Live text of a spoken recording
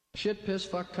Shit, piss,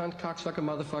 fuck, cunt, cocksucker,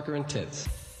 motherfucker, and tits.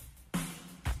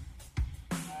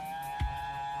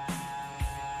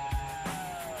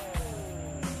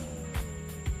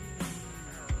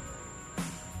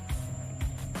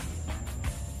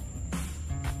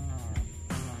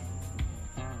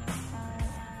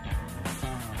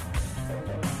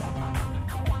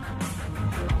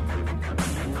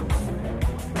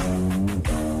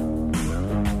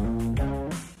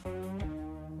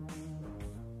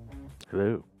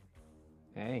 Hello.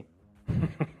 Hey.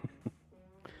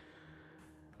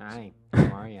 Hi. How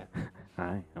are you?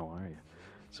 Hi. How are you?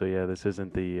 So yeah, this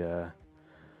isn't the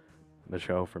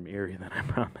show from Erie that I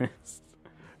promised.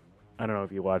 I don't know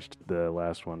if you watched the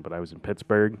last one, but I was in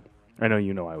Pittsburgh. I know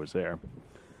you know I was there,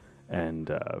 and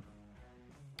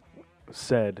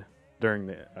said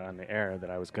during on the air that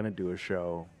I was going to do a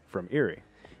show from Erie.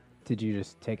 Did you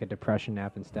just take a depression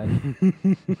nap instead?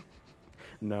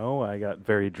 No, I got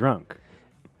very drunk.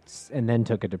 And then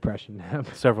took a depression nap?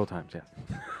 Several times, yes.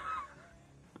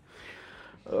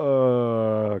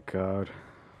 Oh, God.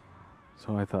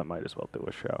 So I thought might as well do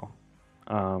a show.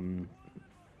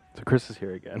 So Chris is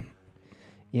here again.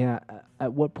 Yeah.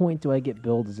 At what point do I get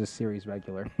billed as a series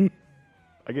regular?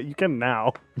 You can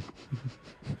now.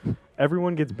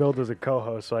 Everyone gets billed as a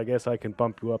co-host, so I guess I can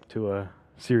bump you up to a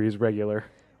series regular.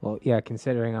 Well, yeah,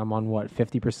 considering I'm on,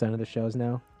 50% of the shows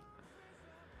now?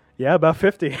 Yeah, about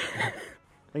 50.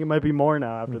 I think it might be more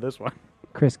now after this one.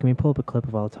 Chris, can we pull up a clip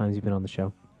of all the times you've been on the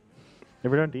show?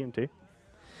 Ever done DMT?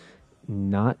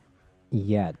 Not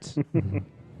yet.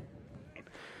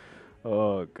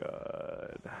 Oh,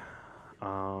 God.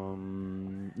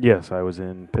 Yes, I was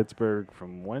in Pittsburgh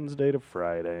from Wednesday to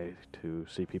Friday to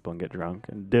see people and get drunk,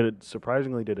 and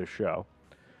surprisingly did a show.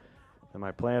 And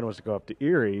my plan was to go up to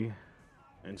Erie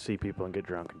and see people and get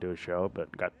drunk and do a show,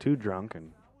 but got too drunk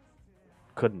and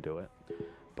couldn't do it.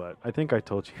 But I think I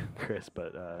told you, Chris,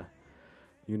 but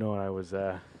you know what I was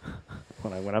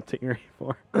when I went up to Erie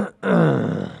for?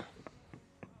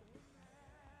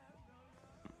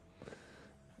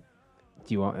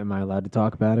 Am I allowed to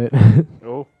talk about it?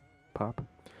 Oh, pop.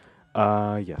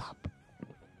 Yes.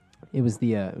 It was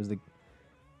the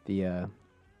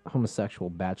homosexual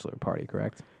bachelor party,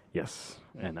 correct? Yes.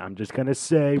 And I'm just going to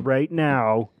say right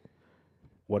now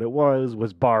what it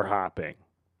was bar hopping.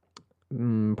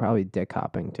 Probably dick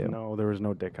hopping, too. No, there was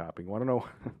no dick hopping. Want to know?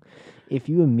 If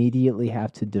you immediately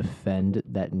have to defend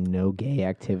that no gay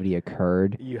activity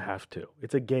occurred... You have to.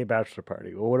 It's a gay bachelor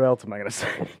party. Well, what else am I going to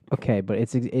say? Okay, but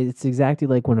it's exactly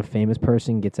like when a famous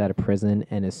person gets out of prison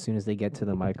and as soon as they get to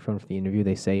the microphone for the interview,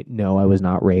 they say, "No, I was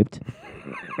not raped."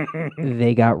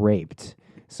 They got raped.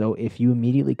 So if you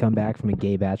immediately come back from a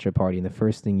gay bachelor party and the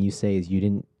first thing you say is you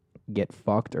didn't get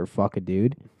fucked or fuck a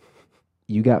dude,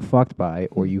 you got fucked by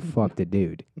or you fucked a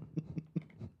dude.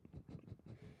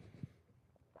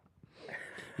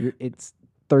 It's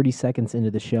 30 seconds into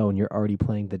the show and you're already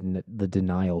playing the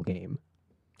denial game.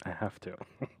 I have to.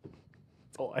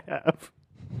 That's all I have.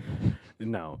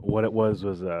 No, what it was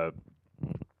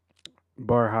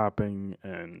bar hopping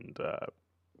and cock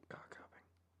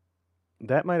hopping.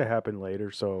 That might have happened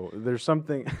later, so there's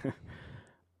something...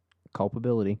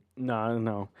 Culpability.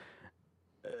 No.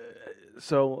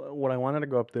 So what I wanted to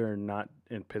go up there and not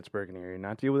in Pittsburgh and area,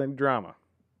 not deal with any drama,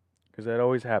 because that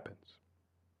always happens.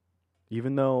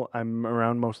 Even though I'm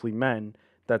around mostly men,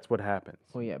 that's what happens.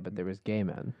 Well, yeah, but there was gay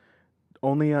men.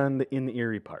 Only in the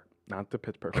Erie part, not the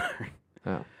Pittsburgh part.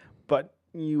 Oh. But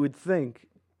you would think,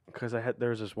 because there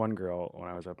was this one girl when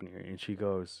I was up in Erie, and she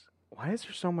goes, "Why is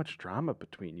there so much drama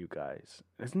between you guys?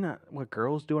 Isn't that what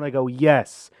girls do?" And I go,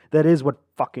 "Yes, that is what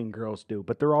fucking girls do,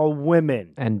 but they're all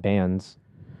women." And bands.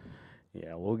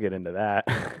 Yeah, we'll get into that.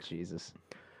 Jesus.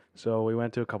 So we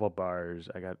went to a couple bars.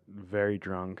 I got very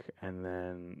drunk, and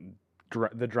then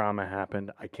the drama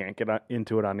happened. I can't get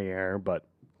into it on the air, but...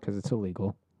 Because it's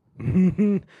illegal.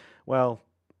 Well,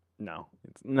 no,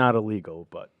 it's not illegal,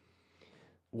 but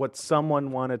what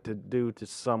someone wanted to do to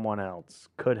someone else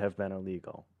could have been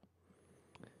illegal.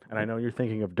 And I know you're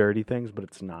thinking of dirty things, but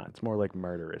it's not. It's more like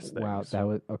murderous things. Wow, that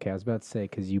was... Okay, I was about to say,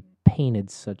 because you painted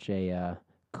such a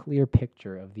clear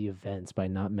picture of the events by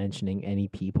not mentioning any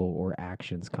people or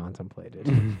actions contemplated.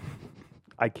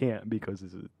 I can't because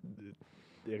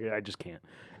I just can't.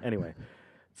 Anyway,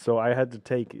 so I had to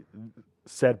take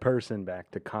said person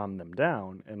back to calm them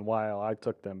down, and while I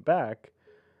took them back,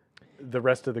 the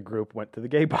rest of the group went to the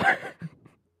gay bar.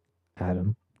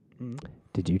 Adam,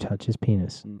 did you touch his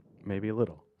penis? Maybe a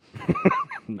little.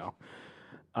 No.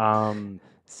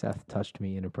 Seth touched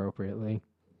me inappropriately.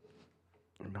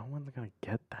 No one's going to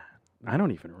get that. I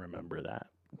don't even remember that.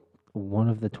 One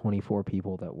of the 24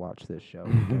 people that watch this show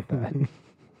will get that.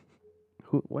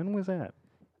 When was that?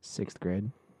 6th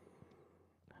grade.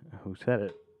 Who said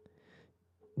it?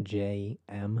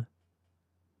 JM.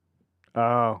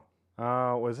 Oh,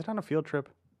 was it on a field trip?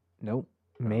 Nope.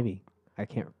 Maybe. I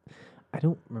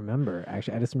don't remember.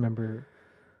 Actually, I just remember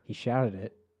he shouted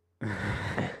it.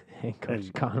 And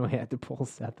Coach Conway had to pull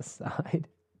Seth aside.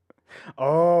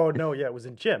 Oh, no, yeah, it was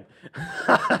in gym.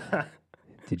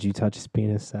 Did you touch his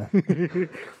penis, Seth?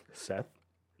 Seth?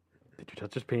 Did you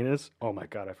touch his penis? Oh my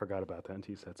God, I forgot about that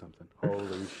until you said something.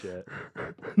 Holy shit.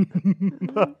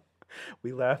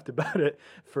 We laughed about it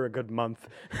for a good month.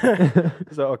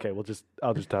 So, okay,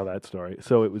 I'll just tell that story.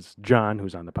 So it was John,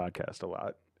 who's on the podcast a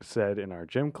lot, said in our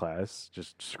gym class,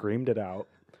 just screamed it out.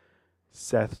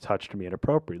 Seth touched me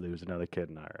inappropriately. It was another kid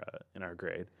in our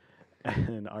grade.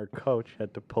 And our coach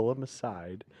had to pull him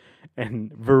aside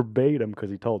and verbatim, because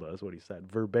he told us what he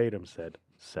said, verbatim said,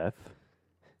 Seth,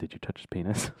 did you touch his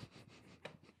penis?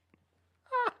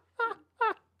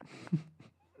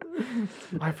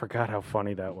 I forgot how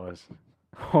funny that was.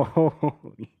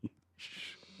 Holy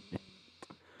shit.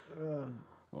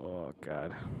 Oh,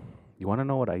 God. You want to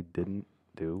know what I didn't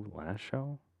do last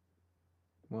show?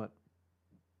 What?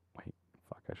 Wait,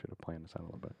 fuck, I should have planned this out a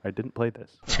little bit. I didn't play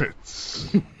this.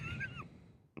 Tits.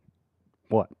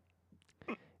 What?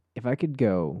 If I could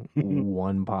go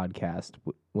one podcast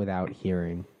without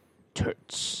hearing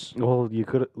tits. Well, you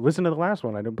could listen to the last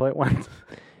one. I didn't play it once.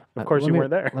 Of course you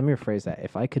weren't there. Let me rephrase that.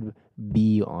 If I could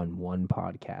be on one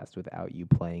podcast without you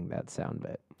playing that sound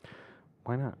bit.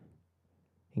 Why not?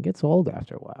 It gets old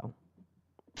after a while.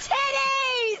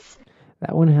 Titties!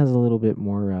 That one has a little bit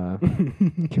more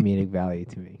comedic value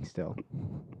to me still.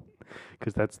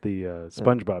 Because that's the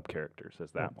SpongeBob character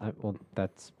says that one. Well,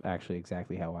 that's actually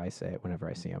exactly how I say it whenever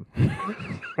I see him.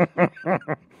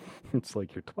 It's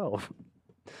like you're 12.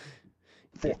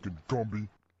 Fucking Gumby.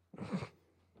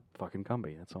 Fucking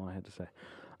Gumby. That's all I had to say.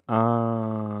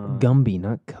 Gumby,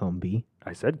 not Cumby.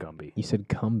 I said Gumby. You said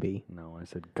Cumby. No, I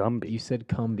said Gumby. You said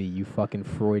Cumby, you fucking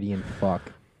Freudian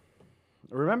fuck.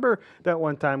 Remember that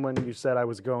one time when you said I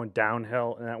was going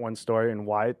downhill in that one story, and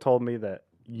Wyatt told me that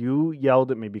you yelled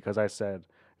at me because I said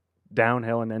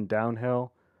downhill and then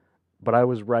downhill, but I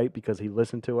was right because he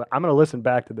listened to it. I'm going to listen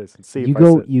back to this and see if I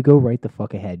said... You go right the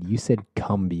fuck ahead. You said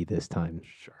Cumby this time.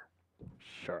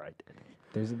 Sure I did.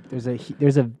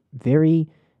 There's a very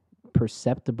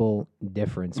perceptible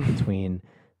difference between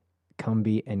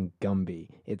Cumby and Gumby.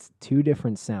 It's two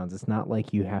different sounds. It's not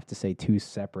like you have to say two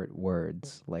separate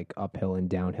words like uphill and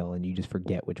downhill and you just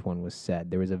forget which one was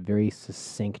said. There was a very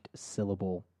succinct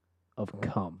syllable of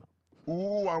cum.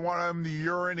 Ooh, I want him to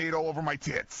urinate all over my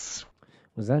tits.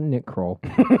 Was that Nick Kroll?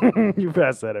 You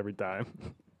pass that every time.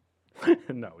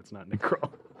 No, it's not Nick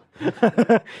Kroll.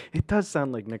 It does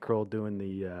sound like Nick Kroll doing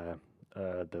the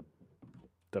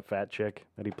fat chick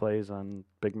that he plays on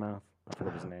Big Mouth. I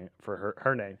forget his name. For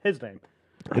her name. His name.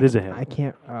 It is a him. I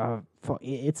can't.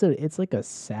 It's like a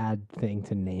sad thing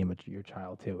to name your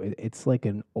child too. It's like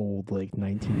an old like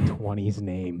 1920s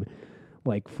name,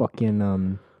 like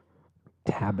fucking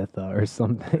Tabitha or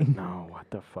something. No, what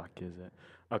the fuck is it?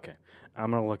 Okay, I'm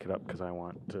gonna look it up because I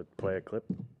want to play a clip.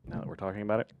 Now that we're talking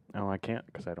about it, no, I can't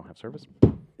because I don't have service.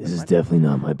 This is definitely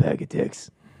not my bag of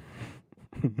dicks.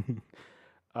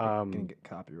 Gonna get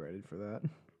copyrighted for that.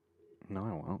 No,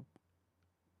 I won't.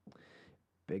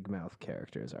 Big mouth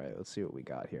characters. All right, let's see what we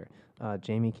got here.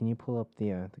 Jamie, can you pull up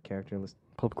the character list?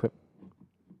 Pull up clip.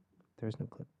 There's no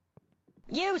clip.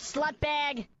 You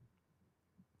slutbag!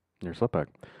 Your slipback.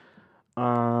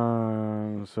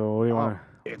 So what do you want?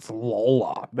 It's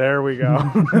Lola. There we go.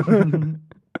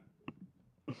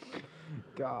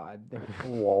 God,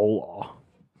 Lola.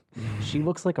 she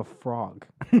looks like a frog.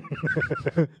 I think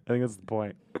that's the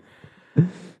point.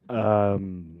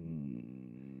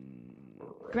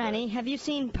 Granny, have you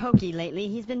seen Pokey lately?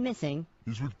 He's been missing.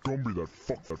 He's with Gumby, that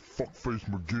fuck-face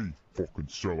McGee. Fucking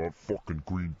sellout, fucking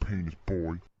green penis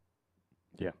boy.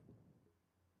 Yeah.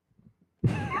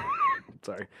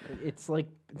 Sorry. It's like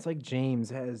James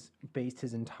has based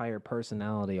his entire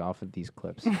personality off of these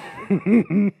clips.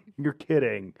 You're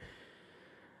kidding.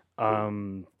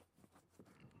 What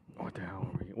the hell?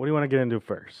 What do you want to get into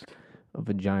first? A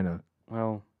vagina.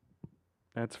 Well,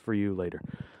 that's for you later.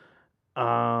 You're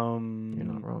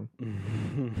not wrong.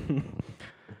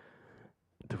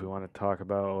 Do we want to talk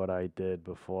about what I did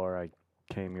before I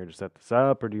came here to set this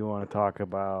up, or do you want to talk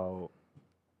about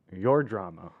your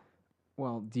drama?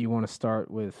 Well, do you want to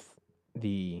start with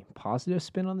the positive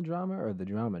spin on the drama or the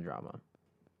drama?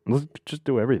 Let's just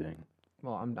do everything.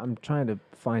 Well, I'm trying to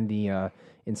find the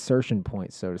insertion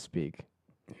point, so to speak.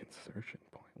 The insertion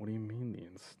point? What do you mean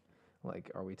Like,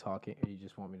 are we talking? Or you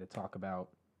just want me to talk about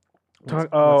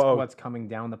what's coming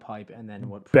down the pipe, and then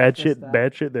what? Bad prefaced shit, that?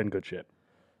 bad shit, then good shit.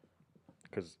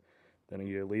 Because then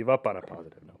you leave up on a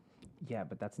positive note. Yeah,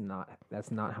 but that's not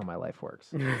how my life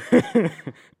works.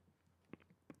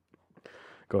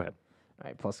 Go ahead. All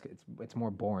right. Plus, it's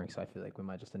more boring, so I feel like we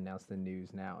might just announce the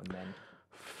news now and then.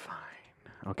 Fine.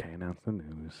 Okay, announce the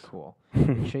news. Cool.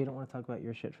 You sure you don't want to talk about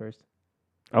your shit first?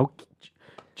 Oh,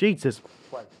 Jesus.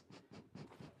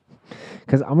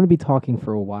 Because I'm gonna be talking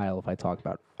for a while if I talk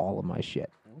about all of my shit.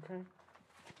 Okay.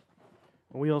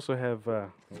 We also have.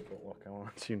 Look, I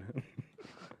want you to.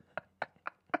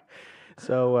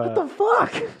 So. What the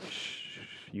fuck? Shh,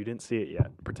 you didn't see it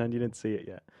yet. Pretend you didn't see it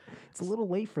yet. It's a little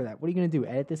late for that. What are you gonna do?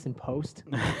 Edit this in post?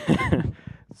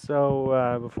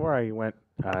 So before I went,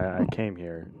 I came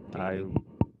here.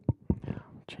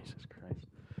 Jesus Christ!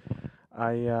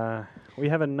 We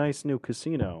have a nice new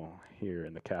casino here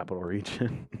in the capital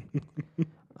region.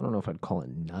 I don't know if I'd call it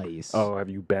nice. Oh, have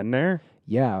you been there?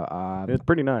 Yeah. It's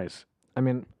pretty nice. I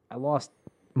mean, I lost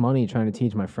money trying to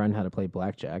teach my friend how to play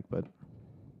blackjack, but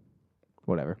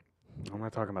whatever. I'm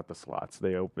not talking about the slots.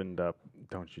 They opened up.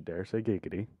 Don't you dare say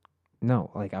giggity.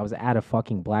 No, like I was at a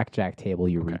fucking blackjack table,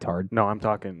 you retard. No, I'm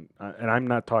talking, and I'm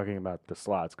not talking about the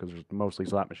slots because there's mostly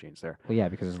slot machines there. Well, yeah,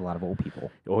 because there's a lot of old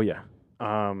people. Oh yeah.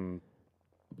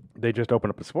 They just opened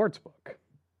up a sports book.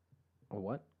 A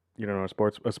what? You don't know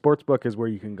a sports book is where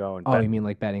you can go and Oh, bet. you mean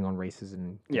like betting on races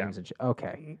and Yeah. games and shit?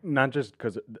 Okay. Not just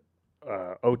because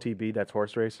OTB, that's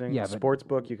horse racing. Yeah, but sports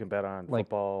book you can bet on like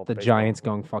football. The baseball. Giants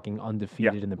going fucking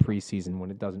undefeated in the preseason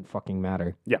when it doesn't fucking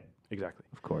matter. Yeah, exactly.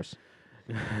 Of course.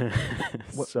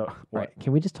 So Right.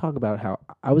 Can we just talk about how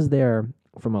I was there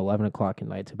from 11 o'clock at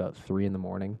night to about 3 in the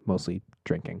morning, mostly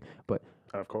drinking. But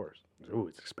of course. Ooh,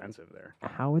 it's expensive there.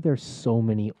 how are there so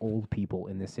many old people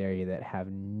in this area that have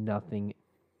nothing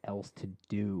else to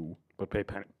do But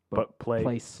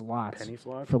play slots penny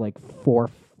slots? for like 4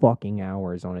 fucking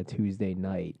hours on a Tuesday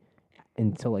night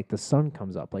until like the sun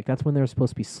comes up? Like that's when they're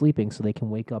supposed to be sleeping so they can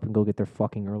wake up and go get their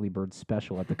fucking early bird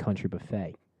special at the country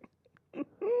buffet.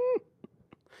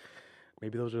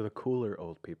 Maybe those are the cooler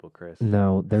old people, Chris.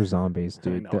 No, they're zombies,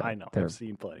 dude. I know. I've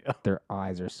seen plenty. Their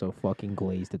eyes are so fucking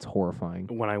glazed. It's horrifying.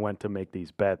 When I went to make these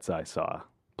bets, I saw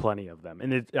plenty of them.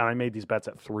 And I made these bets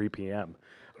at 3 p.m.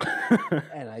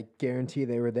 And I guarantee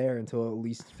they were there until at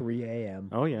least 3 a.m.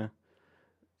 Oh, yeah.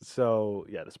 So,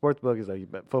 yeah, the sports book is like you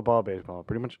bet football, baseball,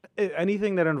 pretty much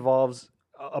anything that involves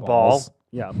a Balls. ball.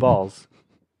 Yeah, balls.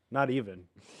 Not even,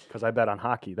 because I bet on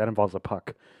hockey. That involves a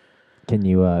puck. Can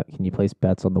you place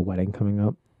bets on the wedding coming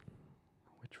up?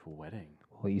 Which wedding?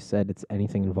 Well, you said it's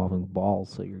anything involving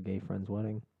balls, so your gay friend's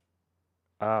wedding.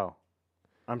 Oh,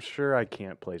 I'm sure I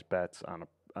can't place bets on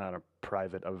a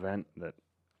private event that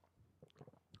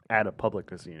at a public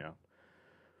casino.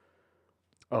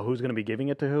 Oh, who's going to be giving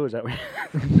it to who? Is that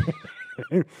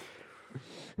what?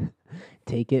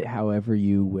 Take it however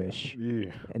you wish,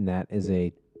 Yeah. and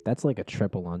that's like a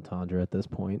triple entendre at this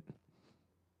point.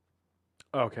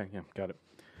 Okay, yeah, got it.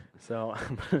 So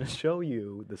I'm going to show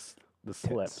you the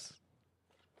slips.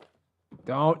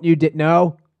 Don't you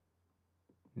no?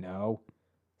 No.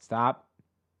 Stop.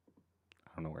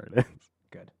 I don't know where it is.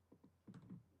 Good.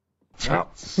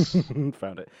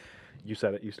 Found it. You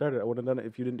said it. You started it. I would have done it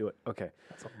if you didn't do it. Okay.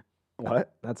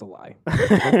 What? That's a lie.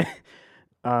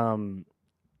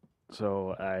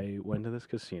 So I went to this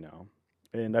casino,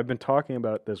 and I've been talking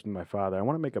about this with my father. I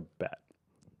want to make a bet.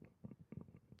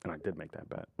 And I did make that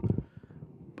bet.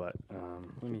 But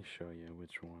let me show you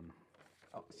which one.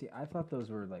 Oh, see, I thought those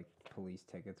were like police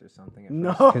tickets or something.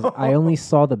 No. Because I only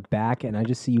saw the back, and I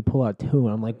just see you pull out 2,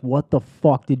 and I'm like, what the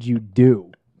fuck did you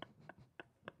do?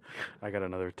 I got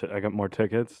I got more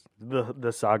tickets.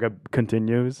 The saga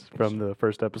continues from the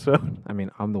first episode. I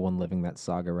mean, I'm the one living that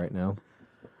saga right now.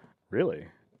 Really?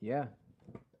 Yeah.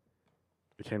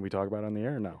 Can we talk about it on the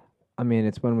air or no? I mean,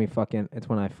 it's when I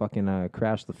fucking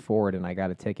crashed the Ford, and I got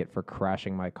a ticket for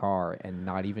crashing my car and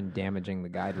not even damaging the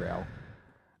guide rail.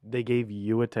 They gave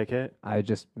you a ticket? I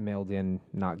just mailed in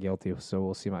not guilty, so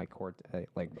we'll see my court.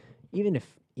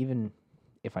 Even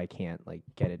if I can't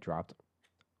get it dropped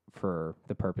for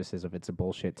the purposes of it's a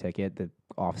bullshit ticket, the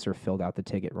officer filled out the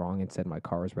ticket wrong and said my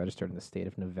car was registered in the state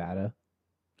of Nevada.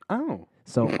 Oh.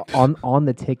 So on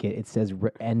the ticket it says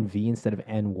NV instead of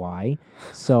NY.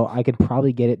 So I could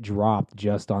probably get it dropped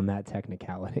just on that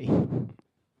technicality.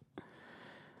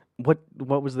 What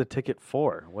was the ticket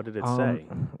for? What did it say?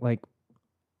 Like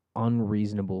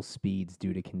unreasonable speeds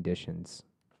due to conditions.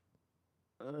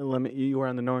 You were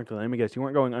on the north limit. Let me guess. You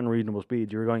weren't going unreasonable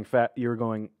speeds. You were going fat. You were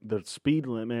going the speed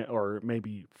limit, or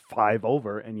maybe 5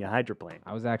 over, and you hydroplane.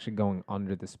 I was actually going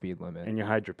under the speed limit. And you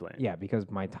hydroplane. Yeah, because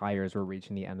my tires were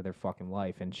reaching the end of their fucking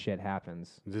life, and shit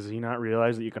happens. Does he not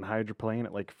realize that you can hydroplane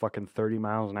at like fucking 30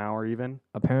 miles an hour even?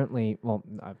 Apparently, well,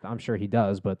 I'm sure he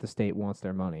does, but the state wants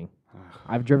their money.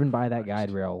 I've driven by that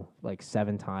guide rail like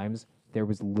 7 times. There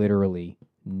was literally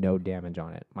no damage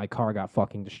on it. My car got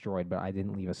fucking destroyed, but I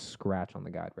didn't leave a scratch on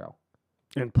the guide rail.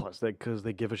 And plus, because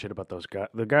they give a shit about those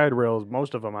the guide rails.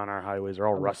 Most of them on our highways are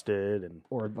all rusted and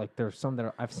or like there's some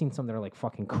that I've seen some that are like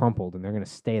fucking crumpled, and they're gonna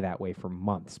stay that way for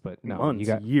months. But no, months,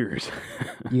 years.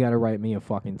 You got to write me a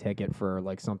fucking ticket for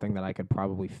like something that I could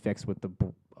probably fix with a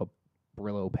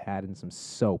Brillo pad and some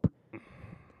soap.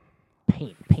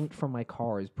 Paint from my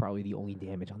car is probably the only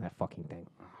damage on that fucking thing.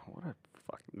 What a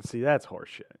fucking... See, that's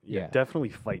horseshit. Yeah, definitely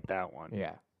fight that one.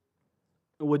 Yeah.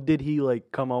 Did he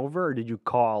like come over, or did you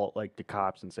call like the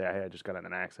cops and say, "Hey, I just got in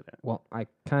an accident"? Well,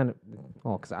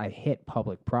 because I hit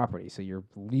public property, so you're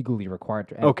legally required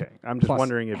to. Okay, I'm just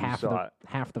wondering if you saw it.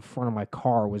 Half the front of my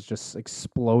car was just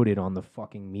exploded on the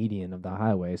fucking median of the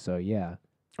highway. So yeah.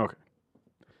 Okay.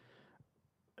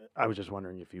 I was just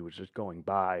wondering if he was just going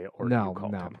by, or no, you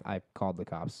called him. I called the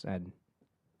cops, and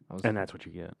that's what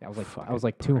you get. I was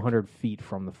like 200 feet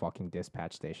from the fucking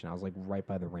dispatch station. I was like right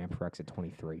by the ramp for exit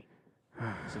 23.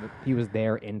 So he was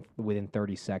there within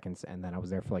 30 seconds, and then I was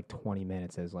there for like 20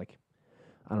 minutes. It was like,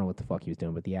 I don't know what the fuck he was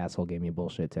doing, but the asshole gave me a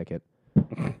bullshit ticket.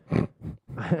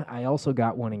 I also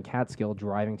got one in Catskill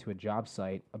driving to a job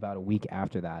site about a week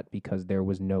after that because there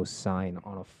was no sign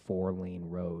on a 4-lane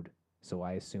road. So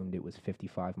I assumed it was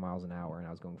 55 miles an hour, and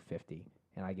I was going 50.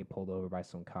 And I get pulled over by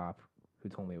some cop who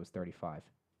told me it was 35.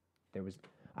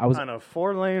 I was on a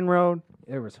 4-lane road.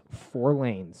 There was 4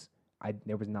 lanes.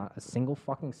 There was not a single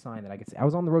fucking sign that I could see. I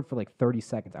was on the road for like 30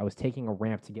 seconds. I was taking a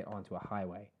ramp to get onto a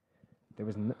highway. There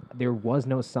was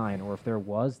no sign, or if there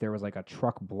was like a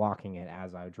truck blocking it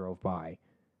as I drove by.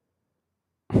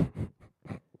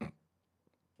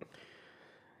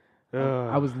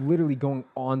 I was literally going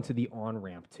onto the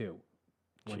on-ramp too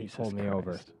when he pulled me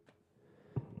over.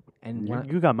 And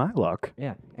you got my luck.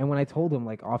 Yeah, and when I told him,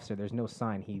 like, officer, there's no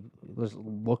sign, he just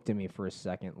looked at me for a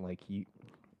second, like he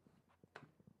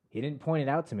didn't point it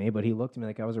out to me, but he looked at me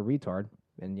like I was a retard,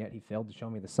 and yet he failed to show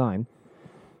me the sign.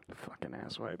 Fucking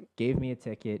asswipe. Gave me a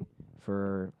ticket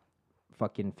for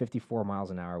fucking 54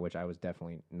 miles an hour, which I was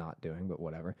definitely not doing, but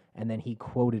whatever. And then he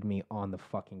quoted me on the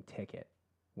fucking ticket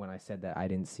when I said that I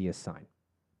didn't see a sign.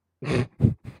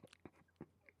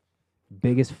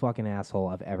 Biggest fucking asshole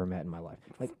I've ever met in my life.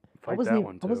 Like, I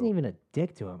wasn't even a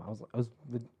dick to him. I was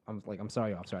like, I'm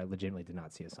sorry, officer, I legitimately did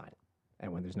not see a sign.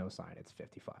 And when there's no sign, it's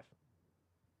 55.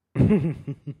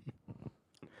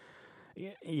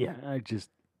 Yeah, I just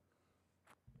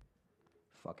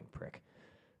fucking prick.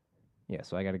 Yeah,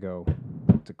 so I got to go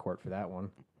to court for that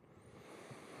one.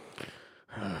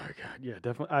 Oh God, yeah,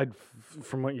 definitely.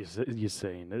 From what you're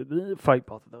saying, fight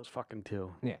both of those fucking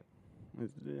two. Yeah,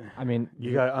 I mean,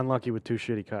 you got unlucky with 2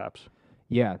 shitty cops.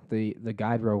 Yeah, the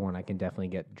guide row one I can definitely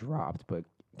get dropped, but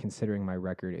considering my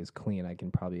record is clean, I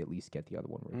can probably at least get the other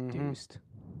one reduced.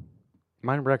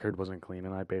 My record wasn't clean,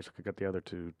 and I basically got the other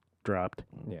 2 dropped.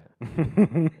 Yeah.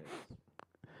 That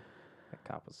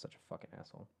cop was such a fucking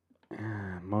asshole.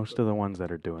 Most of the ones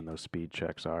that are doing those speed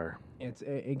checks are.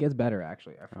 It gets better,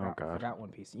 actually. I forgot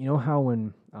one piece. You know how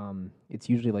when it's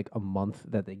usually like a month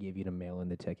that they give you to mail in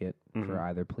the ticket for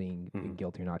either pleading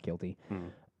guilty or not guilty?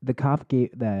 The cop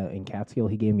in Catskill,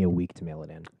 he gave me a week to mail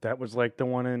it in. That was like the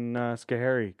one in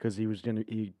Schoharie, because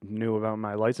he knew about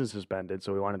my license suspended,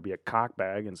 so he wanted to be a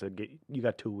cockbag and said, "You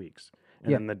got 2 weeks."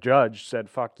 And then the judge said,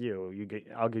 "Fuck you.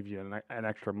 I'll give you an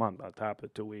extra month on top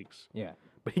of the 2 weeks." Yeah,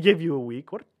 but he gave you a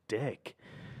week. What a dick!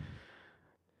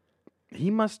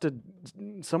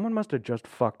 Someone must have just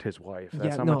fucked his wife.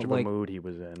 That's how much of a mood he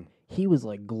was in. He was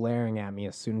like glaring at me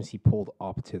as soon as he pulled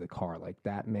up to the car. Like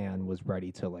that man was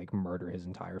ready to like murder his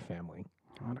entire family.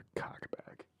 What a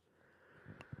cockbag.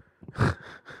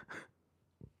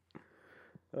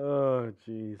 Oh,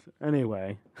 jeez.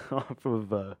 Anyway, off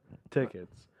of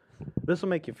tickets. This will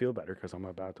make you feel better because I'm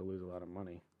about to lose a lot of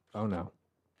money. Oh, no.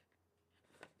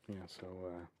 Yeah,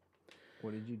 so...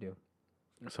 what did you do?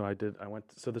 So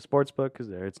so the sports book is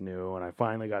there, it's new, and I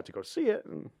finally got to go see it,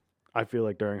 and I feel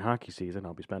like during hockey season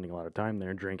I'll be spending a lot of time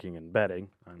there drinking and betting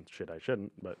on shit I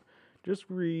shouldn't, but just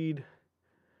read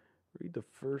the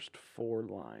first 4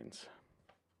 lines.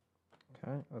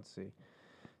 Okay, let's see.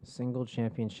 Single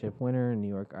championship winner, New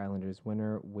York Islanders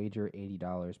winner, wager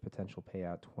 $80, potential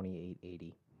payout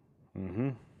 $28.80.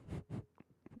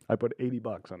 I put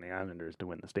 $80 on the Islanders to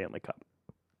win the Stanley Cup.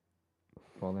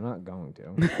 Well, they're not going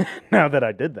to. Now that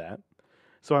I did that.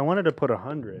 So I wanted to put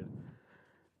 100,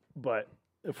 but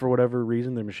for whatever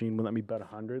reason, the machine wouldn't let me bet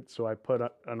 100. So I put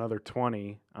another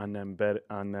 20 on them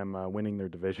winning their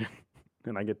division,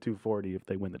 and I get 240 if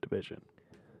they win the division.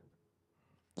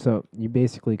 So you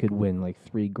basically could win like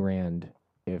 $3,000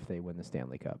 if they win the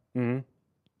Stanley Cup. Mm-hmm.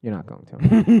 You're not going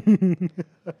to.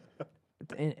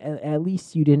 And at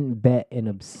least you didn't bet an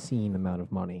obscene amount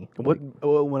of money.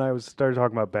 When I started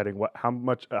talking about betting,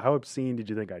 how obscene did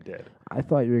you think I did? I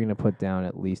thought you were going to put down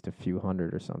at least a few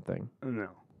hundred or something. No.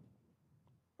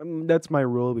 That's my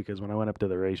rule because when I went up to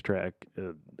the racetrack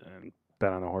and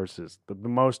bet on the horses, the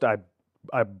most I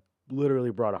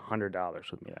literally brought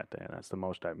 $100 with me that day, and that's the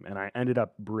most and I ended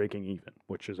up breaking even,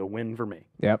 which is a win for me.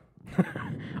 Yep.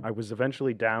 I was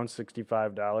eventually down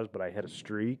 $65, but I hit a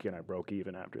streak and I broke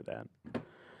even after that.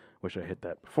 Wish I hit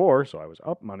that before, so I was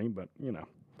up money, but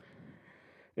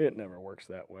it never works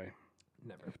that way.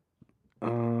 Never.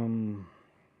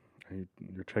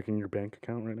 You're checking your bank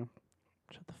account right now?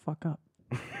 Shut the fuck up.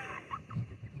 I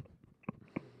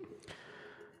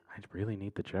really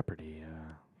need the Jeopardy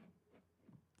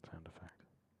sound effect.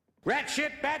 Rat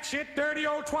shit, bat shit, dirty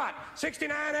old twat.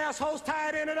 69 assholes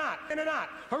tied in a knot,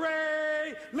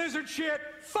 Hooray! Lizard shit,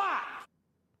 fuck!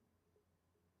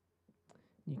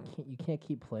 You can't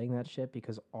keep playing that shit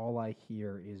because all I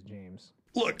hear is James.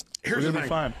 Look, here's the thing.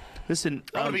 Fine. Listen,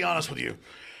 I'm gonna be honest with you.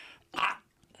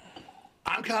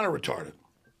 I'm kind of retarded.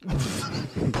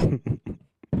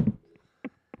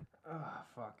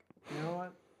 Fuck. You know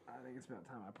what? I think it's about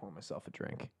time I pour myself a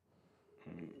drink.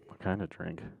 What kind of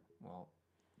drink? Well,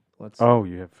 let's. Oh,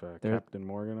 you have Captain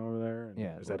Morgan over there?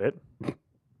 Yeah. Is that it?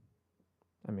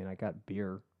 I mean, I got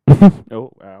beer.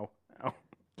 Oh, ow.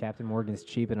 Captain Morgan's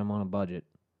cheap and I'm on a budget.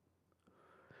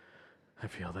 I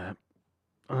feel that.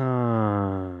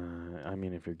 I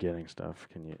mean, if you're getting stuff,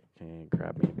 can you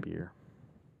grab me a beer?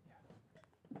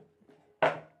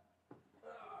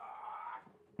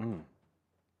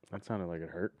 That sounded like it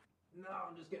hurt. No,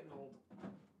 I'm just getting old.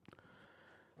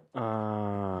 Oh,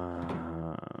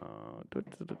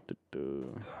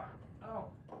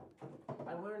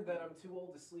 I learned that I'm too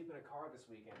old to sleep in a car this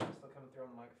weekend. Am I still coming through on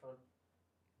the microphone?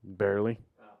 barely.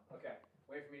 Oh, okay.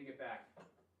 Wait for me to get back.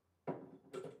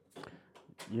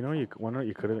 You know, you could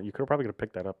probably could have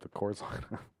picked that up. The chords line.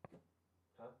 Huh?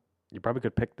 You probably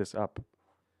could pick this up.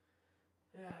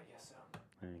 Yeah, I guess so.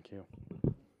 Thank you.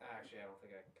 Actually, I don't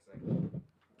think let's see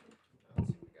what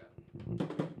we got.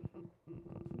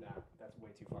 Nah, that's way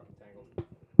too fucking tangled.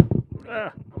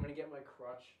 I'm gonna get my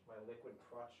crutch, my liquid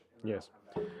crutch. And Yes.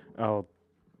 I'll come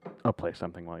back. I'll play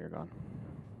something while you're gone.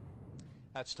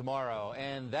 That's tomorrow,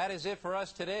 and that is it for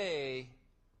us today.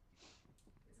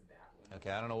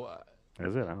 Okay, I don't know.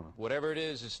 Is it? I don't know. Whatever it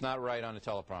is, it's not right on the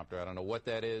teleprompter. I don't know what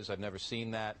that is. I've never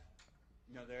seen that.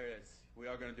 No, there it is. We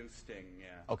are going to do Sting, yeah.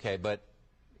 Okay, but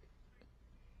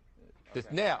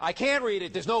now I can't read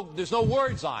it. There's no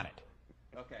words on it.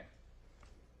 Okay.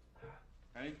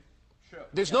 Ready? Sure.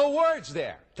 There's no words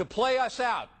there to play us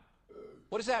out.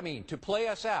 What does that mean? To play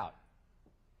us out?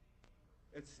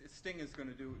 Sting is going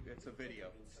to do. It's a video.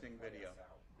 Sting video.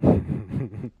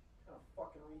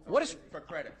 What is For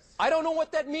credits. I don't know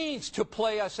what that means. To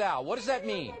play us out. What does that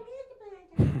mean?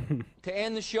 To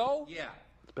end the show? Yeah.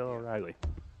 It's Bill O'Reilly.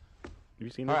 Have you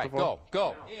seen All this right, before?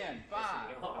 go. In 5,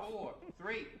 4,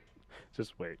 3.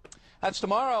 Just wait. That's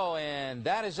tomorrow, and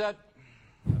that is it.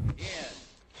 In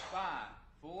 5,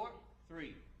 4,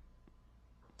 3.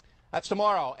 That's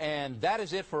tomorrow, and that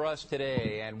is it for us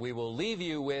today. And we will leave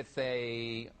you with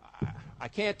a. I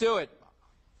can't do it.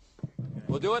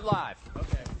 We'll do it live.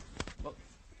 Okay.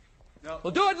 No.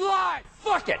 We'll do it live.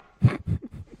 Fuck it.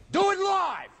 Do it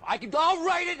live. I'll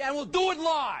write it, and we'll do it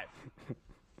live.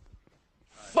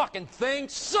 Fucking thing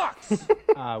sucks.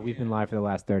 We've been live for the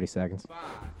last 30 seconds. 5,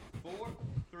 4,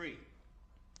 3.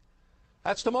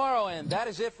 That's tomorrow, and that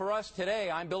is it for us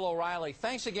today. I'm Bill O'Reilly.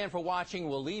 Thanks again for watching.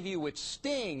 We'll leave you with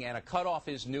Sting and a cut off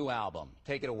his new album.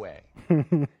 Take it away.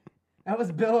 That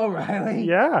was Bill O'Reilly?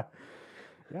 Yeah.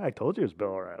 Yeah, I told you it was Bill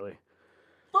O'Reilly.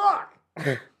 Fuck!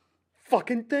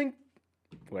 Fucking thing.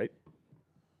 Wait.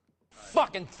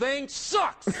 Fucking thing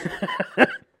sucks.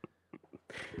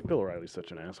 Bill O'Reilly's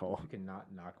such an asshole. You cannot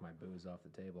knock my booze off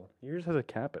the table. Yours has a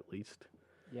cap at least.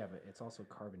 Yeah, but it's also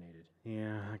carbonated.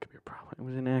 Yeah, that could be a problem. It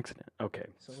was an accident. Okay.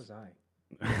 So was I.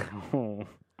 Oh.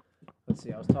 Let's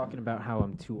see, I was talking about how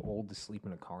I'm too old to sleep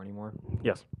in a car anymore.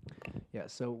 Yes. Yeah,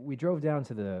 so we drove down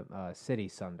to the city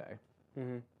Sunday.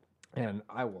 Mm-hmm. And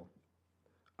I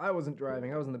wasn't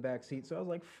driving. I was in the back seat, so I was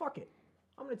like, fuck it.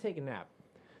 I'm going to take a nap.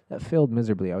 That failed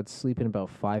miserably. I would sleep in about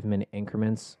 5-minute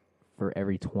increments for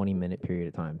every 20-minute period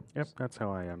of time. Yep, that's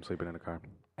how I am sleeping in a car.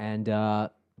 And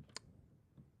after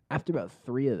about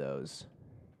 3 of those,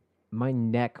 my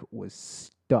neck was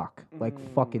stuck like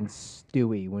fucking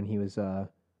Stewie when he was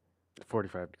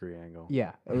 45-degree angle.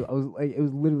 yeah, I was like, it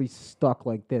was literally stuck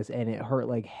like this, and it hurt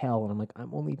like hell. And I'm like,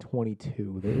 I'm only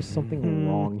 22. There's something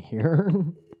wrong here.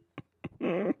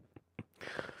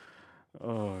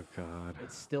 Oh God.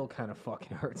 It still kind of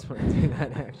fucking hurts when I do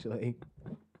that, actually.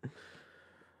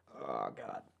 Oh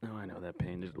God. Oh, I know that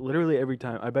pain. Just literally every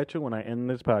time. I bet you when I end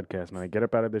this podcast and I get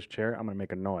up out of this chair, I'm gonna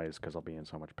make a noise because I'll be in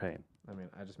so much pain. I mean,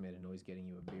 I just made a noise getting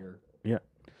you a beer. Yeah.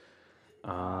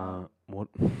 What?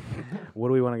 What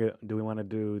do we want to get? Do we want to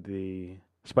do the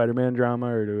Spider-Man drama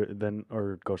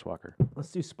or Ghost Walker?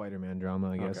 Let's do Spider-Man drama,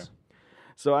 I guess. Okay.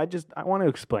 So I want to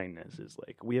explain this. Is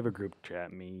like we have a group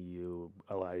chat, me, you,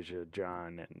 Elijah,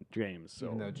 John, and James. So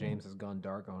Even though James has gone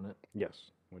dark on it.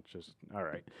 yes, which is all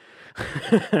right.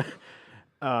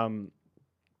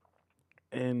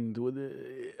 And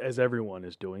as everyone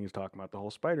is doing, is talking about the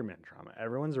whole Spider-Man drama.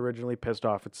 Everyone's originally pissed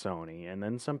off at Sony, and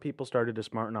then some people started to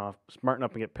smarten up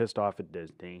and get pissed off at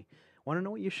Disney. Want to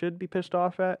know what you should be pissed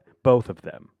off at? Both of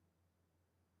them,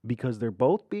 because they're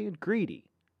both being greedy.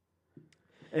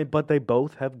 But they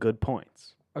both have good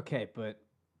points. Okay, but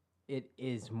it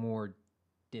is more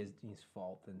Disney's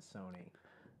fault than Sony.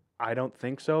 I don't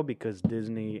think so, because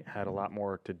Disney had a lot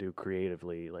more to do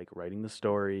creatively, like writing the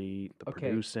story, the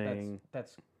producing.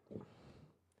 That's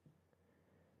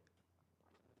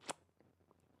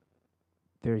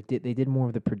they did more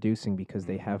of the producing because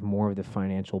they have more of the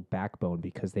financial backbone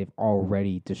because they've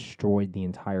already destroyed the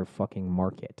entire fucking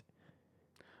market.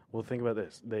 Well, think about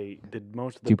this. They did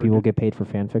most of the... Do people get paid for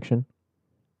fan fiction?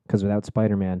 Because without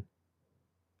Spider-Man,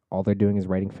 all they're doing is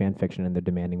writing fan fiction and they're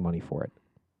demanding money for it.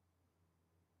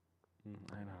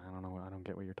 I don't know. I don't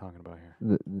get what you're talking about here.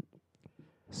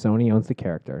 Sony owns the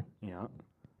character. Yeah.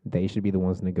 They should be the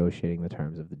ones negotiating the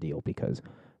terms of the deal because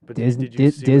But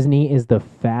Disney is the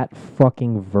fat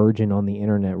fucking virgin on the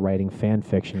internet writing fan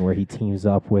fiction where he teams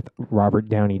up with Robert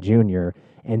Downey Jr.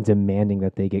 and demanding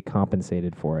that they get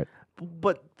compensated for it.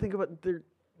 But think about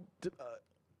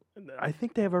I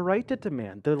think they have a right to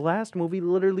demand. The last movie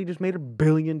literally just made $1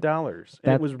 billion. And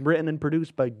it was written and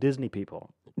produced by Disney people.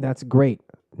 That's great.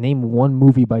 Name one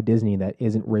movie by Disney that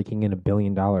isn't raking in $1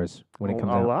 billion when it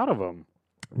comes out. A lot of them.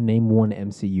 Name one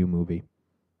MCU movie.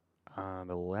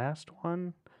 The last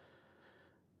one?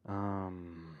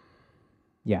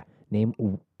 Yeah. Name...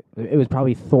 It was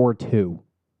probably Thor 2.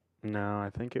 No,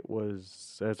 I think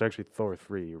it's actually Thor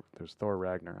 3. There's Thor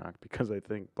Ragnarok, because I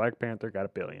think Black Panther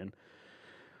got $1 billion.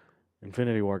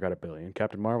 Infinity War got $1 billion.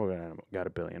 Captain Marvel got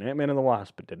 $1 billion. Ant-Man and the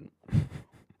Wasp, it didn't.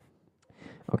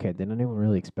 Okay, did anyone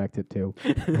really expect it to?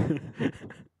 Did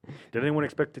anyone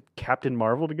expect Captain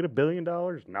Marvel to get $1 billion?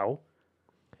 No.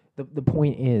 The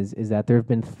point is that there have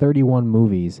been 31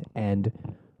 movies, and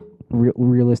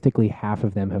realistically, half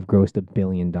of them have grossed $1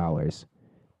 billion.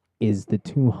 Is the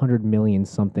 $200 million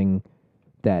something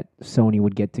that Sony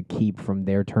would get to keep from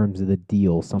their terms of the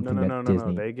deal? Something that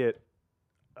Disney... No.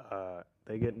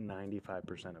 They get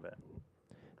 95% of it.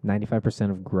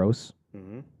 95% of gross?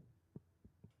 Mm-hmm.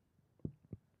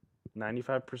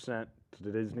 95%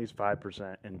 to Disney's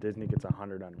 5%, and Disney gets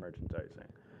 100 on merchandising.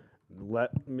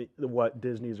 What they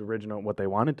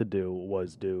wanted to do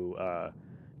was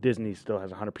Disney still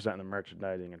has 100% in the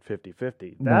merchandising and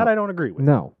 50-50. That I don't agree with.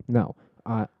 No.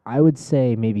 I would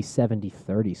say maybe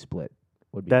 70-30 split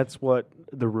would be. That's what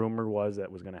the rumor was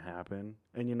that was going to happen.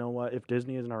 And you know what? If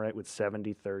Disney isn't all right with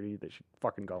 70-30, they should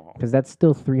fucking go home. Because that's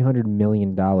still $300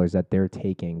 million that they're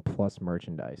taking plus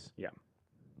merchandise. Yeah.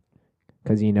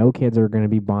 Because kids are going to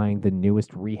be buying the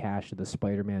newest rehash of the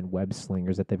Spider-Man web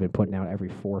slingers that they've been putting out every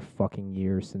 4 fucking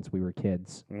years since we were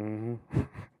kids. Mm-hmm.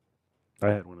 I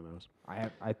had one of those.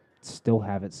 I still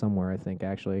have it somewhere, I think,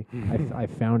 actually. I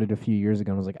found it a few years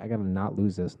ago and I was like, I got to not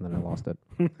lose this, and then I lost it.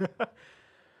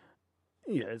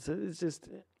 Yeah, it's just...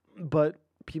 But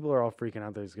people are all freaking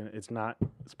out that it's not...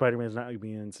 Spider-Man's not going to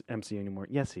be in MCU anymore.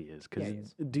 Yes, he is.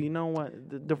 Because do you know what?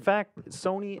 The fact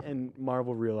Sony and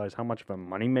Marvel realize how much of a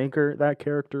moneymaker that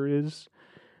character is,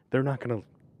 they're not going to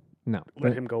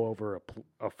let him go over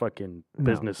a fucking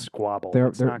business squabble.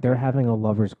 They're having a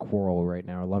lover's quarrel right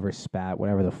now, a lover's spat,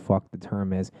 whatever the fuck the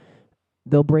term is.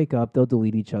 They'll break up, they'll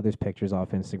delete each other's pictures off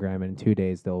Instagram, and in 2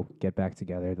 days they'll get back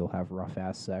together, they'll have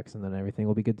rough-ass sex, and then everything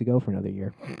will be good to go for another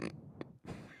year.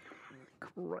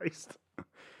 Christ.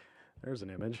 There's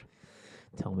an image.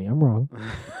 Tell me I'm wrong.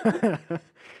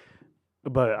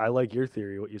 But I like your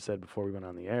theory, what you said before we went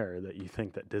on the air, that you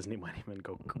think that Disney might even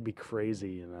be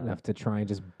crazy and enough to try and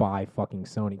just buy fucking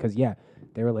Sony. Because, yeah,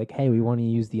 they were like, hey, we want to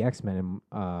use the X-Men.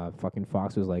 And fucking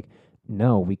Fox was like,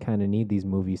 no, we kind of need these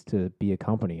movies to be a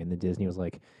company. And the Disney was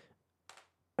like,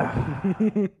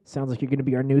 sounds like you're going to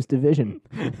be our newest division.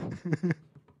 That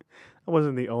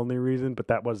wasn't the only reason, but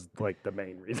that was like the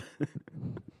main reason.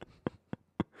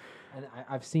 And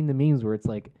I've seen the memes where it's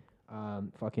like,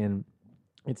 fucking...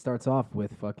 It starts off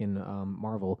with fucking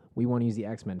Marvel. We want to use the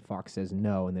X-Men. Fox says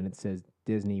no, and then it says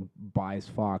Disney buys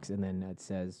Fox, and then it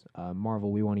says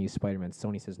Marvel. We want to use Spider-Man.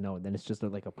 Sony says no, and then it's just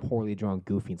like a poorly drawn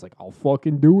Goofy. It's like, I'll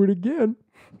fucking do it again.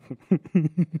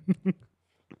 I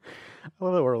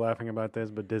love that we're laughing about this,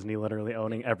 but Disney literally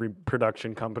owning every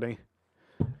production company.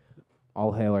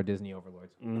 All hail our Disney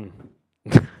overlords.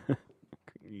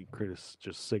 Chris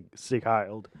just sig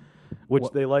heiled, which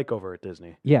they like over at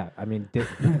Disney. Yeah, I mean,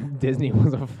 Disney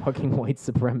was a fucking white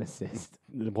supremacist.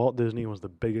 Walt Disney was the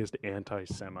biggest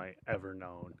anti-Semite ever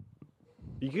known.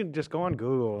 You can just go on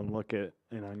Google and look at,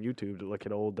 and on YouTube to look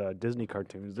at old Disney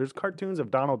cartoons. There's cartoons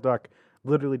of Donald Duck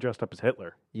literally dressed up as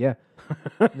Hitler. Yeah.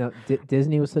 No,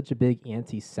 Disney was such a big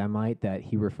anti-Semite that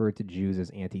he referred to Jews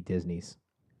as anti-Disneys.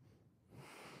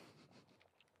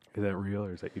 Is that real,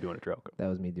 or is that you doing a joke? That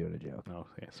was me doing a joke. Oh,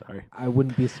 yeah, sorry. I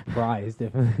wouldn't be surprised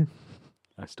if...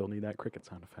 I still need that cricket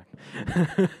sound effect.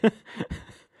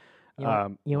 You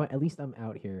know what? At least I'm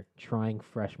out here trying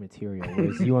fresh material,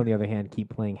 whereas you, on the other hand,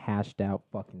 keep playing hashed out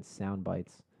fucking sound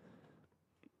bites.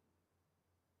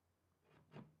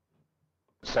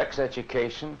 Sex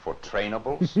education for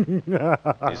trainables?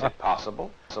 Is it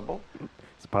possible? It's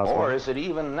possible. Or is it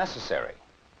even necessary?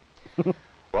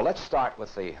 Well, let's start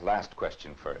with the last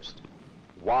question first.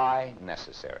 Why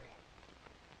necessary?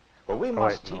 Well, we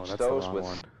must teach those with...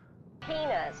 one.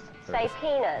 Penis. Say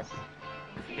penis.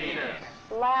 Penis.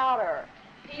 Louder.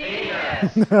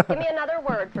 Penis. Give me another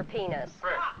word for penis.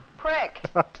 Prick.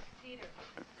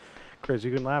 Chris,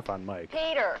 you can laugh on Mike.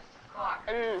 Peter.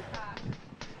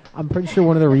 I'm pretty sure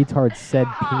one of the retards said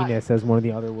penis as one of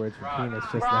the other words for penis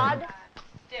just Rod.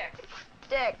 then.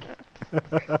 Dick.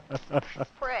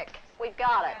 Prick. We've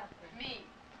got it. Meat.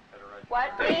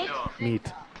 What? Meat?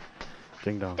 Meat.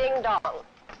 Ding dong. Ding dong.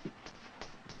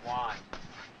 Wine.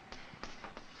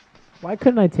 Why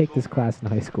couldn't I take this class in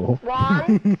high school?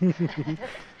 Ron.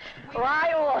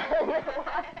 Ryan.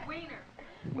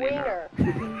 Wiener.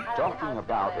 Talking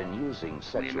about and using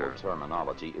sexual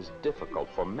terminology is difficult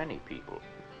for many people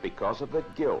because of the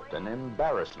guilt and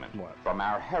embarrassment from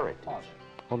our heritage.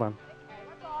 Hold on.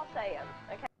 Let's all say it.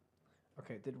 Okay.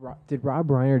 Okay, did Rob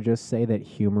Reiner just say that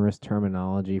humorous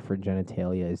terminology for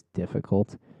genitalia is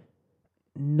difficult?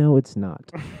 No, it's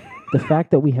not. The fact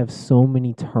that we have so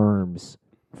many terms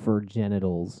for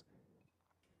genitals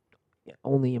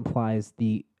only implies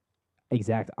the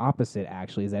exact opposite,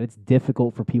 actually, is that it's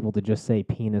difficult for people to just say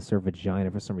penis or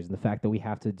vagina for some reason. The fact that we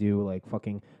have to do, like,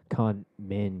 fucking cunt,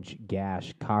 minge,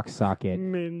 gash, cocksocket,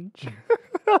 Minge.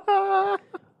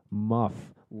 muff,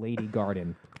 lady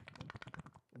garden.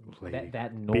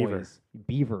 That noise.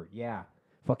 Beaver, yeah.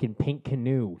 Fucking pink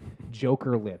canoe.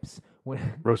 Joker lips.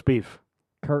 Roast beef.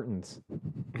 Curtains.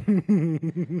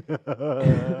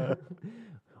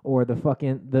 Or the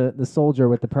fucking the soldier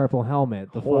with the purple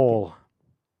helmet. The Hole.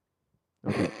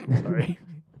 Okay. Sorry.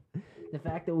 The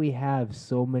fact that we have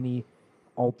so many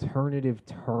alternative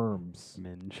terms.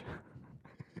 Minge.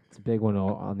 It's a big one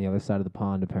on the other side of the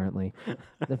pond, apparently.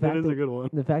 The fact That is a good one.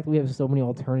 The fact that we have so many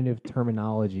alternative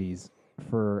terminologies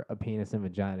for a penis and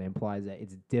vagina implies that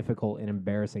it's difficult and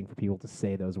embarrassing for people to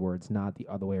say those words, not the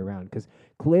other way around. Because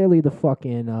clearly the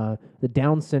fucking the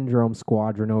Down syndrome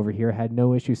squadron over here had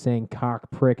no issue saying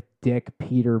cock, prick, dick,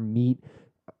 Peter, meat,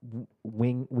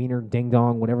 wiener, ding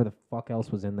dong, whatever the fuck else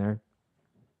was in there.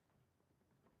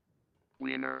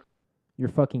 Wiener. Your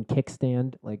fucking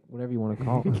kickstand, like whatever you want to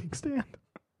call it. Kickstand.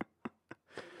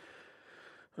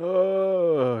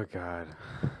 Oh God.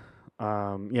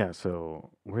 Yeah. So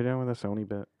we're done with the Sony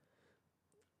bit.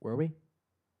 Were we?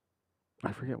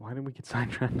 I forget. Why did we get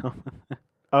sidetracked on that?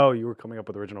 Oh, you were coming up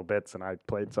with original bits, and I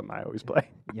played something I always play.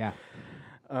 Yeah.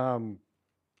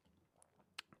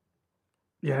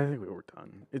 Yeah, I think we were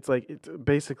done. It's like, it's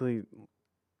basically,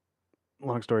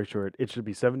 long story short, it should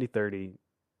be 70-30,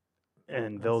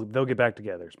 and they'll get back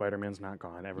together. Spider-Man's not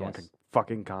gone. Everyone can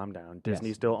fucking calm down.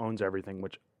 Disney still owns everything,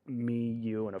 which me,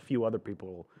 you, and a few other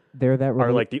people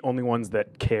are like the only ones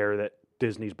that care that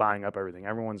Disney's buying up everything.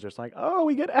 Everyone's just like, oh,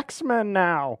 we get X-Men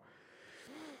now.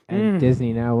 And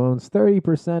Disney now owns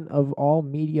 30% of all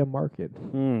media market.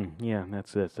 Yeah,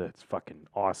 that's fucking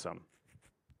awesome.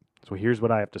 So here's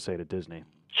what I have to say to Disney.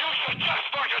 You should just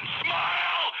fucking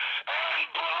smile and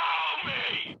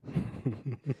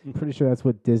Pretty sure that's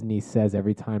what Disney says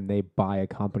every time they buy a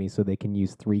company so they can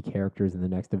use 3 characters in the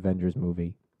next Avengers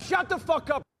movie. Shut the fuck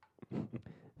up!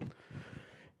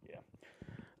 Yeah.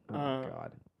 Oh my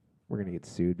god. We're going to get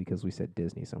sued because we said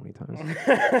Disney so many times.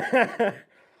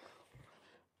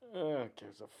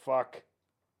 Gives a fuck.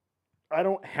 I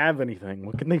don't have anything.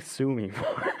 What can they sue me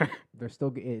for? They're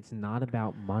still. It's not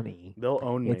about money. They'll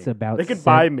own me. It's about. They can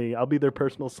buy me. I'll be their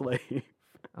personal slave.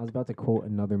 I was about to quote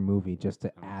another movie just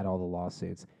to add all the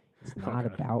lawsuits. It's not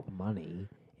about money.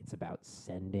 It's about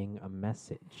sending a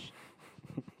message.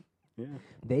 Yeah.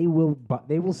 They will. But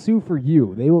they will sue for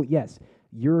you. They will. Yes.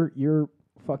 Your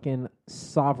fucking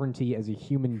sovereignty as a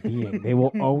human being. They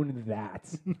will own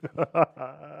that.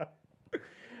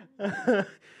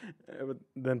 But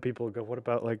then people go, what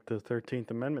about like the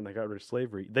 13th Amendment? They got rid of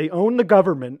slavery. They own the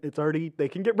government. It's already, they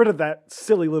can get rid of that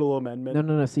silly little amendment.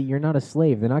 No. See, you're not a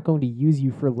slave. They're not going to use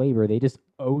you for labor. They just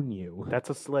own you. That's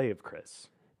a slave, Chris.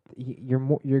 You're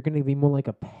going to be more like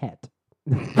a pet.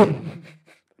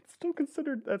 It's still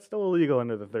considered, that's still illegal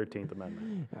under the 13th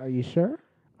Amendment. Are you sure?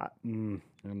 I'm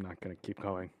not going to keep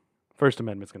going. First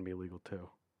Amendment's going to be illegal too.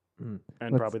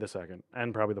 And probably the second.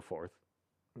 And probably the fourth.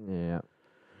 Yeah.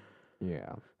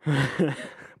 Yeah.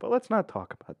 But let's not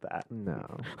talk about that. No.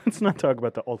 Let's not talk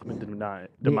about the ultimate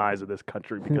demise of this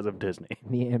country because of Disney.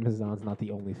 The Amazon's not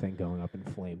the only thing going up in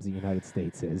flames. The United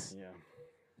States is. Yeah.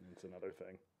 It's another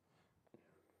thing.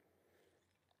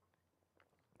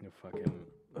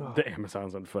 The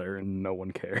Amazon's on fire and no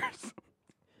one cares.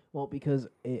 Well, because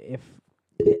if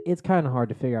it's kind of hard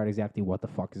to figure out exactly what the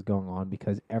fuck is going on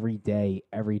because every day,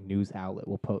 every news outlet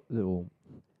will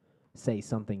say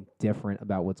something different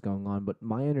about what's going on. But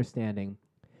my understanding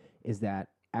is that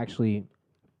actually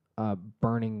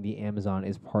burning the Amazon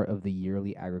is part of the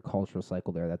yearly agricultural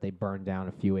cycle there, that they burn down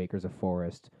a few acres of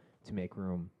forest to make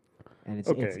room. And it's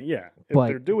yeah. If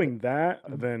they're doing that,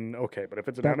 then okay. But if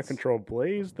it's an out-of-control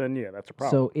blaze, then yeah, that's a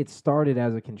problem. So it started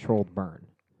as a controlled burn.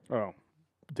 Oh.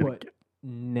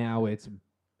 Now it's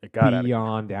got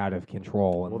beyond out of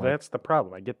control. Well, that's the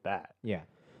problem. I get that. Yeah.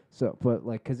 So, but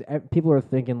like, because people are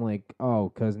thinking like, oh,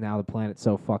 because now the planet's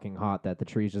so fucking hot that the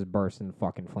trees just burst in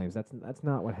fucking flames. That's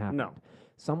not what happened. No.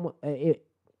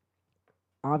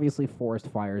 Obviously forest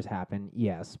fires happen,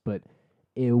 yes, but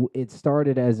it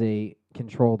started as a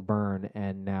controlled burn,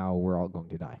 and now we're all going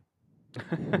to die.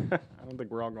 I don't think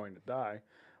we're all going to die.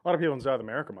 A lot of people in South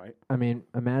America might. I mean,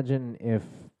 imagine if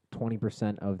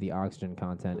 20% of the oxygen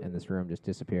content in this room just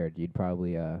disappeared. You'd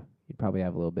probably have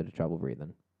a little bit of trouble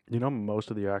breathing. You know, most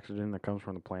of the oxygen that comes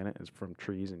from the planet is from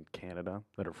trees in Canada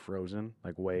that are frozen,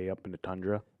 like way up in the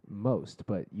tundra. Most,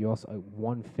 but you also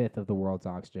 1/5 of the world's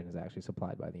oxygen is actually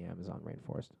supplied by the Amazon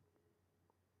rainforest.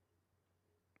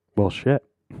 Well, shit.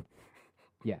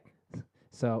 Yeah.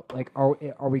 So, like,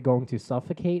 are we going to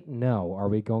suffocate? No. Are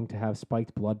we going to have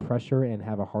spiked blood pressure and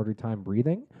have a harder time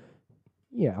breathing?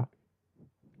 Yeah.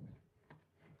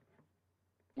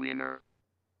 Winner.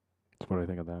 That's what I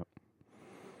think of that.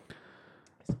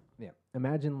 Yeah.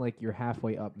 Imagine, like, you're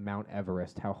halfway up Mount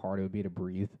Everest, how hard it would be to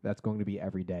breathe. That's going to be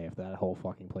every day if that whole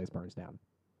fucking place burns down.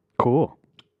 Cool.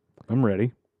 I'm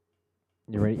ready.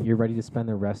 You're ready? You're ready to spend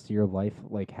the rest of your life,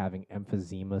 like, having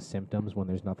emphysema symptoms when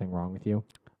there's nothing wrong with you?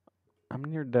 I'm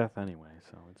near death anyway,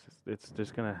 so it's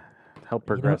just gonna help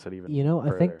progress it even.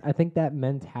 Further. I think that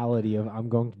mentality of I'm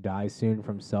going to die soon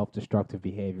from self-destructive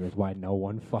behavior is why no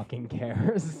one fucking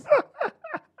cares.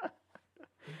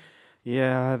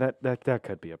 Yeah, that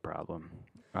could be a problem.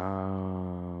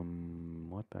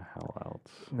 What the hell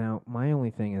else? Now, my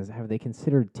only thing is, have they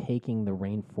considered taking the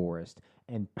rainforest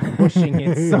and pushing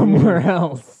it somewhere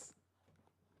else?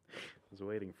 I was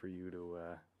waiting for you to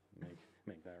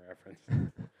make that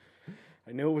reference.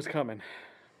 I knew it was coming.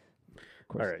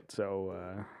 All right,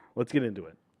 so let's get into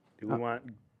it. Do we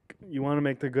you want to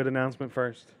make the good announcement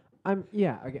first?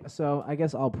 So I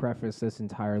guess I'll preface this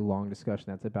entire long discussion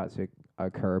that's about to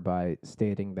occur by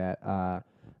stating that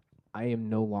I am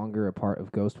no longer a part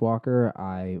of Ghostwalker.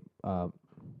 I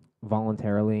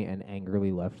voluntarily and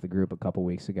angrily left the group a couple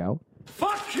weeks ago.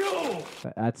 Fuck you!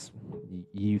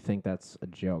 You think that's a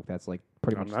joke? That's like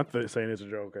pretty much. I'm not saying it's a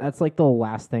joke. That's like the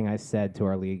last thing I said to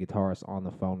our lead guitarist on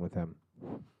the phone with him.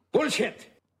 Bullshit!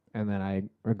 And then I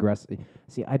aggressively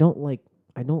I don't like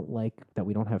that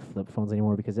we don't have flip phones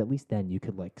anymore because at least then you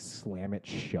could like slam it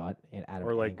shut and out of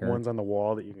or like anger. ones on the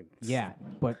wall that you can. Yeah,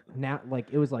 but now like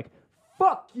it was like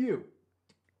fuck you.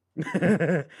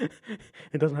 It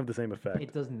doesn't have the same effect.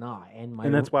 It does not, and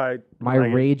that's why my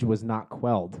rage was not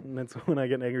quelled. And that's when I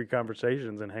get in angry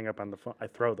conversations and hang up on the phone. I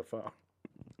throw the phone.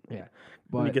 Yeah,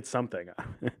 but you get something.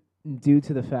 Due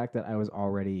to the fact that I was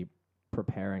already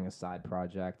preparing a side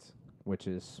project which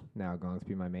is now going to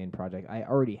be my main project. I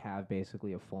already have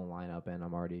basically a full lineup, and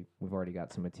we've already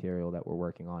got some material that we're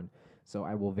working on. So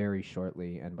I will very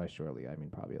shortly, and by shortly I mean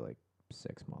probably like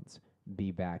 6 months,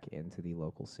 be back into the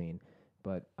local scene.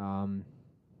 But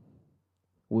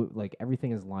like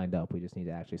everything is lined up. We just need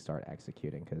to actually start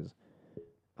executing because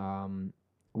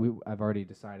I've already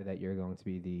decided that you're going to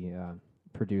be the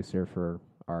producer for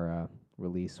our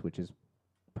release, which is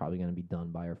probably going to be done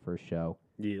by our first show.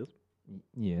 Yes.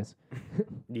 Yes.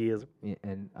 Yes.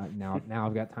 And now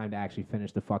I've got time to actually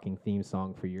finish the fucking theme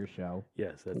song for your show.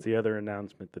 Yes, that's the other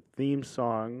announcement. The theme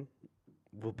song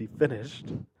will be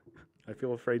finished. I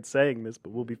feel afraid saying this,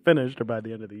 but we'll be finished by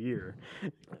the end of the year.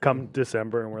 Come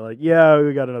December, and we're like, yeah,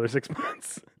 we got another 6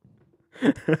 months.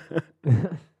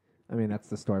 I mean, that's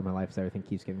the story of my life, so everything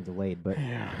keeps getting delayed. But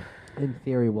in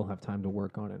theory, we'll have time to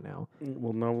work on it now. It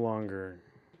will no longer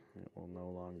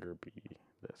be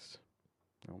this.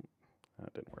 No,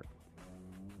 that didn't work.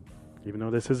 Even though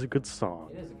this is a good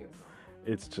song. It is a good song.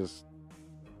 It's just,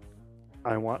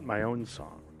 I want my own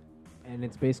song. And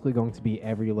it's basically going to be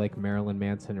every, like, Marilyn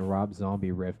Manson and Rob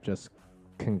Zombie riff just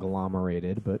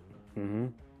conglomerated, but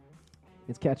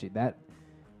it's catchy. That,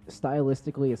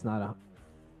 stylistically, it's not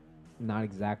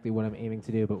exactly what I'm aiming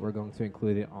to do, but we're going to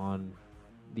include it on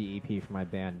the EP for my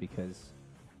band because...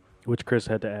 Which Chris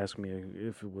had to ask me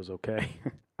if it was okay.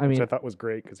 I mean, which I thought was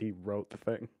great because he wrote the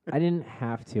thing. I didn't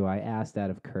have to. I asked out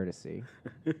of courtesy.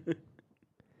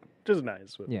 Just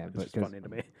nice. Yeah, it's but just funny to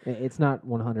me. It's not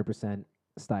 100%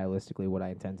 stylistically what I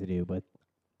intend to do, but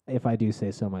if I do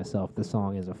say so myself, the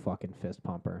song is a fucking fist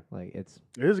pumper. Like it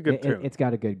is a good tune. It's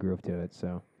got a good groove to it.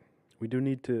 So we do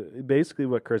need to. Basically,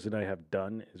 what Chris and I have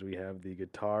done is we have the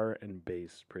guitar and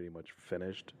bass pretty much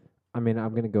finished. I mean,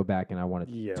 I'm gonna go back and I want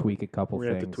to tweak a couple things.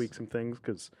 We're gonna have to tweak some things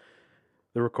because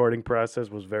the recording process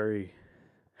was very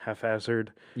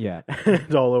haphazard. Yeah,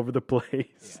 and all over the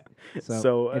place. Yeah.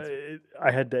 So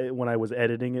I had to, when I was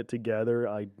editing it together,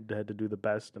 I had to do the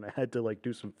best, and I had to like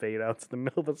do some fade outs in the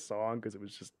middle of the song because it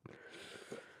was just.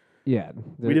 Yeah,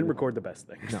 we didn't record the best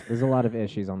things. No, there's a lot of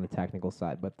issues on the technical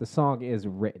side, but the song is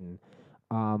written.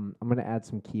 I'm gonna add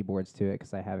some keyboards to it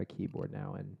because I have a keyboard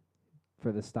now, and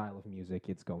for the style of music,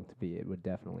 it would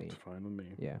definitely. It's fine with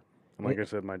me. Yeah. And like I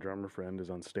said, my drummer friend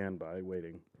is on standby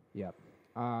waiting. Yep.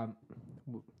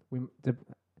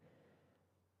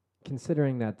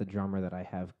 Considering that the drummer that I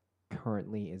have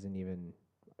currently isn't even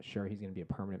sure he's going to be a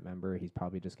permanent member, he's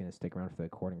probably just going to stick around for the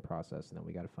recording process, and then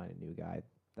we got to find a new guy.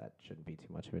 That shouldn't be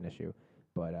too much of an issue,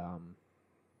 but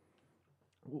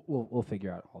we'll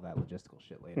figure out all that logistical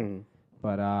shit later. Mm.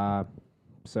 But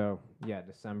so yeah,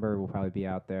 December we'll probably be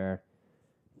out there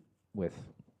with.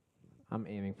 I'm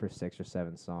aiming for 6 or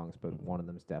 7 songs, but one of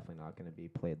them's definitely not going to be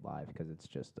played live because it's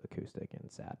just acoustic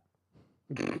and sad.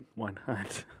 Why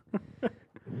not?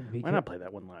 Why not play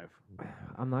that one live?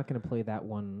 I'm not going to play that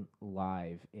one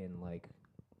live in like.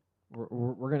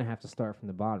 We're going to have to start from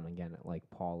the bottom again at like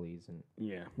Paulie's and.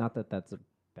 Yeah. Not that that's a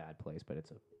bad place, but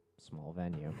it's a small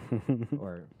venue.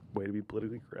 Or way to be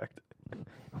politically correct.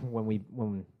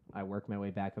 When I work my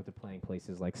way back up to playing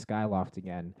places like Skyloft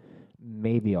again,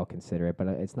 maybe I'll consider it. But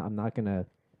I'm not gonna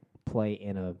play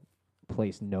in a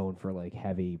place known for like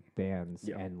heavy bands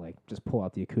and like just pull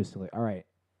out the acoustic. Like, all right,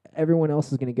 everyone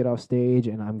else is gonna get off stage,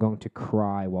 and I'm going to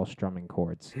cry while strumming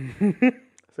chords.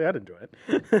 See, I'd enjoy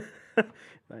it.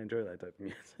 I enjoy that type of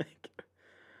music.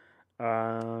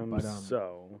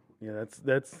 So yeah,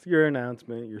 that's your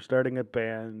announcement. You're starting a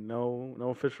band. No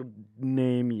official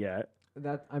name yet.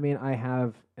 I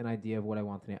have an idea of what I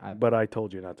want to name. But I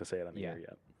told you not to say it on the air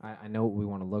yet. I know what we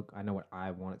want to look. I know what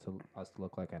I want us to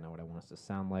look like. I know what I want us to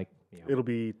sound like. You know. It'll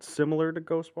be similar to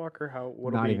Ghostwalker.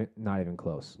 Not even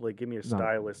close. Like, give me a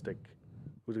stylistic.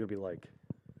 Who's it gonna be like?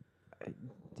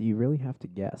 Do you really have to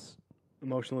guess?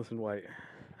 Emotionless and white.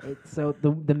 So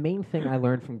the main thing I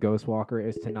learned from Ghostwalker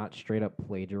is to not straight up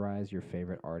plagiarize your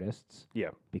favorite artists. Yeah.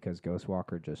 Because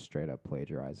Ghostwalker just straight up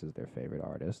plagiarizes their favorite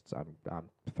artists. I'm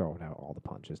throwing out all the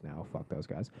punches now. Fuck those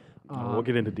guys. We'll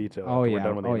get into detail after we're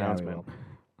done with the announcement.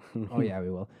 Yeah, we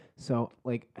will. So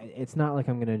like, it's not like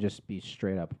I'm gonna just be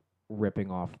straight up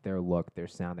ripping off their look, their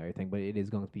sound, everything, but it is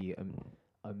going to be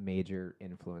a major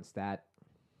influence. That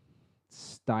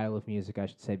style of music, I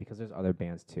should say, because there's other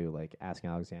bands too, like Asking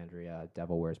Alexandria,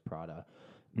 Devil Wears Prada,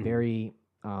 very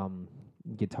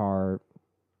guitar,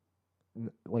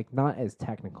 like not as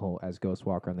technical as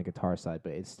Ghostwalker on the guitar side,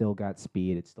 but it's still got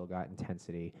speed, it's still got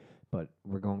intensity. But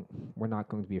we're not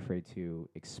going to be afraid to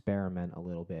experiment a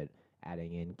little bit,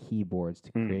 adding in keyboards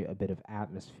to create a bit of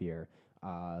atmosphere.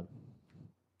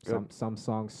 Some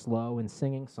songs slow and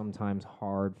singing, sometimes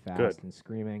hard, fast, and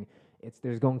screaming.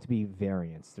 There's going to be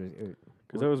variance.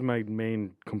 Because that was my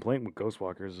main complaint with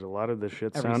Ghostwalkers. A lot of the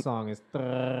shit Every song is.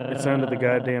 it sounded the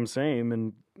goddamn same,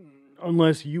 and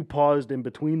unless you paused in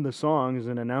between the songs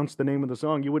and announced the name of the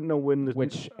song, you wouldn't know when the...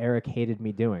 Which Eric hated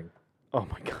me doing. Oh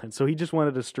my god! So he just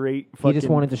wanted a straight He fucking just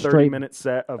wanted a 30-minute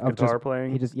set of guitar just,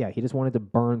 playing. He just wanted to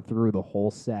burn through the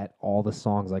whole set, all the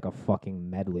songs like a fucking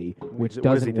medley, which What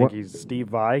does he doesn't think? work. He's Steve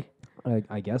Vai?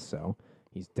 I guess so.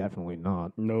 He's definitely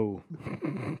not. No.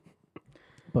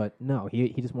 But no,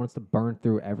 he just wants to burn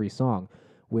through every song,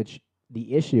 which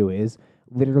the issue is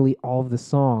literally all of the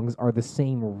songs are the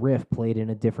same riff played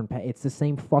in a different it's the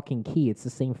same fucking key, it's the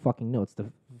same fucking notes.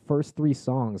 The first 3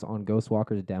 songs on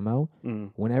Ghostwalker's demo,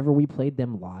 whenever we played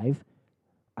them live,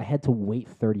 I had to wait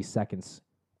 30 seconds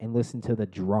and listen to the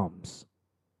drums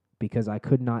because I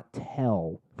could not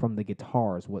tell from the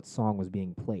guitars what song was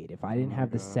being played. If I didn't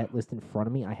have the set list in front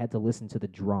of me, I had to listen to the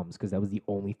drums because that was the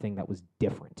only thing that was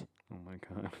different. Oh my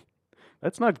god.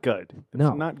 That's not good. That's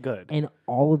No. not good. And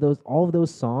all of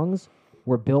those songs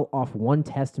were built off one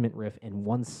Testament riff and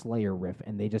one Slayer riff,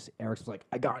 and Eric's like,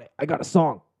 I got it. I got a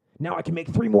song. Now I can make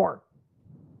 3 more.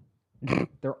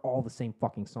 They're all the same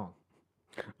fucking song.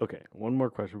 Okay, one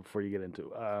more question before you get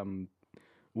into.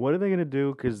 What are they gonna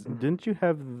do? Because didn't you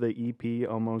have the EP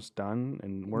almost done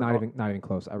and Not even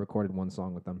close. I recorded 1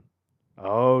 song with them.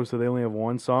 Oh, so they only have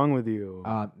 1 song with you.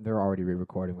 They're already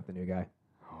re-recording with the new guy.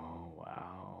 Oh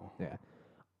wow. Yeah.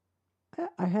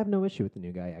 I have no issue with the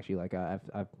new guy actually. Like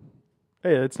I've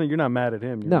Hey, it's not, you're not mad at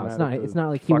him. You're no, mad it's not. at the It's not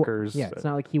like fuckers. it's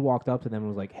not like he walked up to them and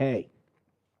was like, "Hey,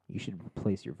 you should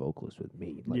replace your vocalist with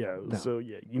me." Like, yeah. no. So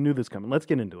yeah, you knew this coming. Let's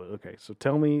get into it. Okay. So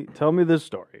tell me this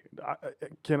story.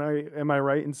 Am I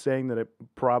right in saying that it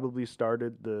probably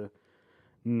started the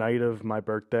night of my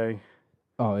birthday?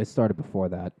 Oh, it started before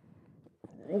that.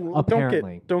 Well,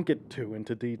 Apparently. Don't get too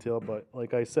into detail, but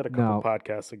like I said a couple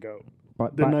podcasts ago,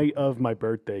 But the night of my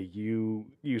birthday, you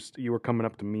were coming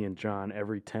up to me and John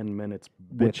every 10 minutes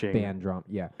bitching. With band drum,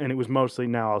 yeah. And it was mostly,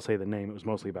 now I'll say the name, it was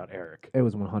mostly about Eric. It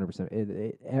was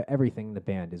 100%. Everything in the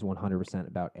band is 100%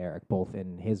 about Eric. Both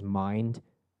in his mind,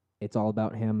 it's all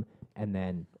about him, and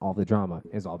then all the drama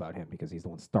is all about him because he's the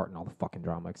one starting all the fucking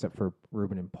drama, except for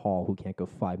Ruben and Paul, who can't go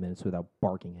 5 minutes without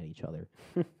barking at each other.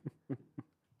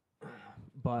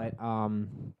 But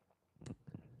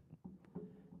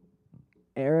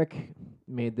Eric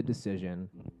made the decision,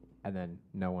 and then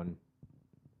no one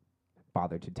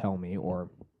bothered to tell me or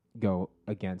go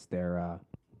against their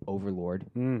overlord.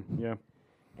 Yeah.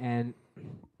 And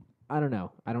I don't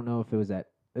know. I don't know if it was that.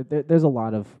 There's a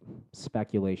lot of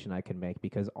speculation I can make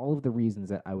because all of the reasons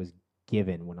that I was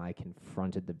given when I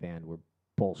confronted the band were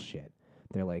bullshit.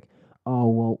 They're like, oh,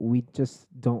 well, we just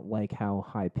don't like how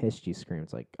high-pitched you scream.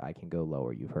 It's like, I can go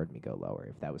lower. You've heard me go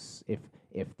lower.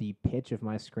 If the pitch of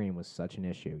my scream was such an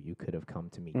issue, you could have come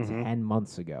to me 10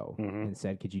 months ago and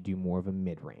said, could you do more of a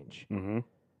mid-range?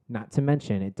 Not to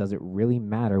mention, it doesn't really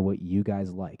matter what you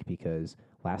guys like because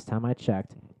last time I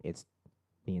checked, it's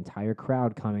the entire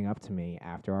crowd coming up to me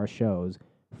after our shows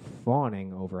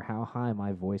fawning over how high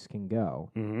my voice can go.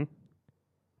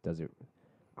 Does it...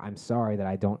 I'm sorry that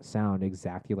I don't sound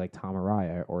exactly like Tom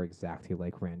Araya or exactly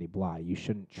like Randy Bly. You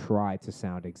shouldn't try to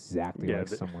sound exactly like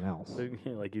someone else.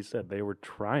 Like you said, they were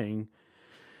trying.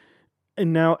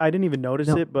 And now I didn't even notice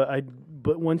it, but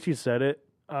once you said it,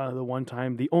 the one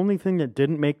time, the only thing that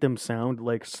didn't make them sound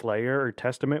like Slayer or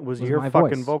Testament was your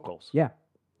fucking voice. vocals. Yeah.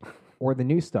 Or the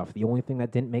new stuff. The only thing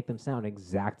that didn't make them sound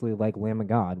exactly like Lamb of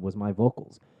God was my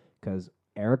vocals. Because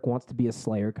Eric wants to be a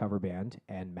Slayer cover band,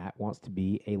 and Matt wants to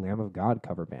be a Lamb of God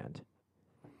cover band.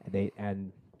 They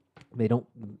don't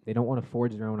want to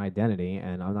forge their own identity,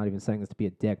 and I'm not even saying this to be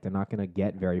a dick. They're not going to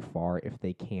get very far if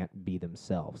they can't be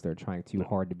themselves. They're trying too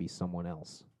hard to be someone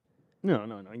else. No.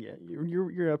 Yeah,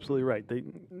 you're absolutely right.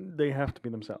 They have to be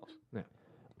themselves. Yeah.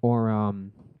 Or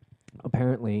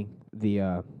apparently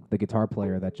the guitar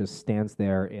player that just stands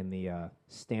there in the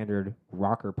standard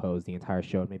rocker pose the entire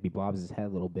show and maybe bobs his head a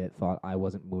little bit thought I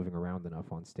wasn't moving around enough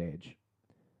on stage.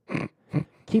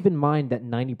 Keep in mind that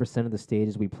 90% of the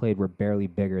stages we played were barely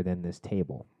bigger than this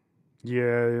table.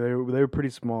 Yeah, they were pretty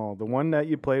small. The one that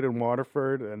you played in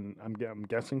Waterford, and I'm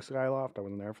guessing Skyloft. I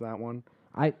wasn't there for that one.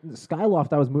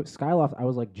 Skyloft, I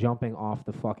was like jumping off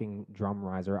the fucking drum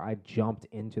riser. I jumped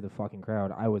into the fucking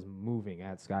crowd. I was moving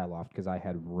at Skyloft because I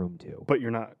had room to. But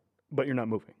you're not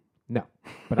moving. No,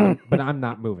 but I'm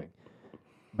not moving.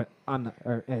 But I'm not,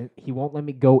 he won't let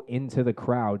me go into the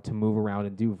crowd to move around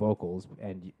and do vocals,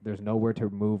 and there's nowhere to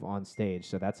move on stage.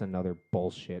 So that's another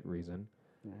bullshit reason.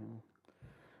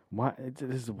 Why?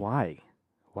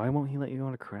 Why won't he let you go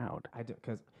in a crowd? I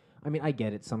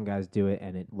get it. Some guys do it,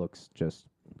 and it looks just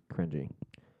cringy.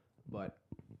 But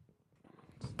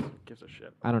gives a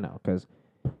shit? I don't know, because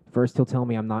first he'll tell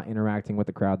me I'm not interacting with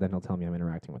the crowd, then he'll tell me I'm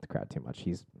interacting with the crowd too much.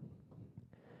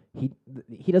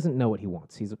 He doesn't know what he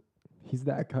wants. He's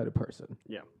that kind of person.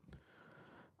 Yeah.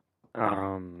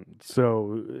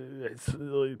 So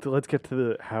let's get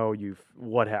to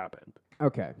what happened.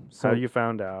 Okay, so How you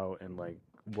found out, and like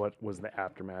what was the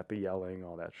aftermath, the yelling,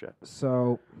 all that shit.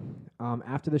 So,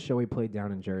 after the show we played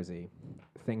down in Jersey,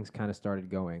 things kind of started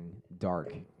going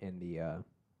dark in the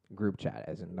group chat,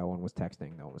 as in no one was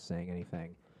texting, no one was saying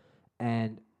anything.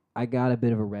 And I got a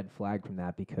bit of a red flag from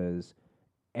that because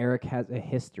Eric has a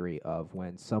history of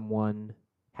when someone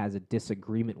has a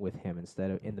disagreement with him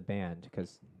instead of in the band,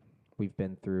 because we've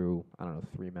been through,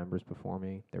 3 members before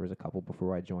me. There was a couple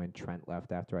before I joined. Trent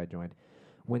left after I joined.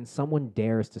 When someone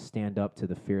dares to stand up to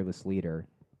the fearless leader,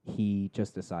 he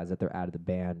just decides that they're out of the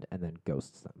band and then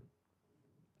ghosts them.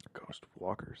 Ghost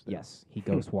walkers. Yes, he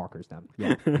ghost walkers them.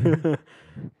 Yeah.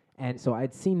 And so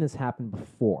I'd seen this happen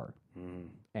before,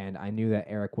 and I knew that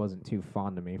Eric wasn't too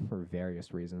fond of me for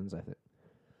various reasons.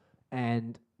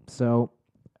 And so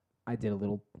I did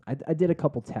a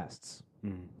couple tests.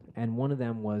 And one of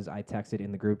them was I texted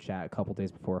in the group chat a couple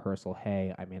days before rehearsal,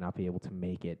 hey, I may not be able to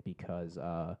make it because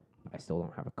I still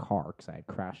don't have a car because I had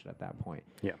crashed it at that point.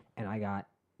 Yeah. And I got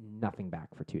nothing back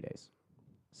for 2 days.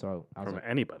 So I was From like,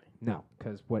 anybody? No,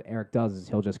 because what Eric does is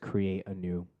he'll just create a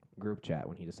new group chat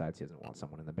when he decides he doesn't want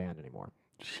someone in the band anymore.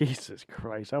 Jesus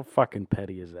Christ, how fucking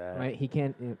petty is that? Right? He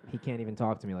can't even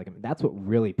talk to me like a man. That's what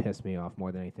really pissed me off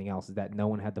more than anything else, is that no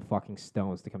one had the fucking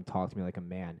stones to come talk to me like a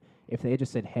man. If they had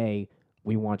just said, hey,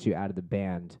 we want you out of the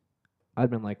band, I'd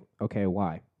been like, okay,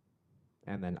 why?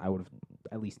 And then I would have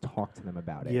at least talked to them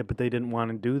about it. Yeah, but they didn't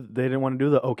want to do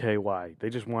the okay, why?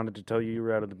 They just wanted to tell you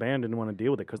were out of the band, didn't want to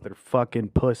deal with it because they're fucking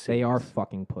pussies. They are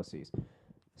fucking pussies.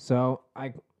 So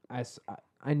I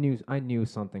knew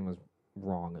something was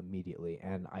wrong immediately,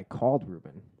 and I called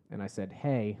Ruben and I said,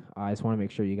 hey, I just want to make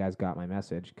sure you guys got my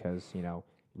message because,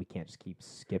 we can't just keep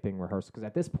skipping rehearsals. Because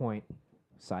at this point,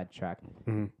 sidetrack,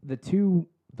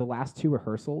 the last 2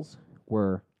 rehearsals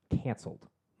were canceled.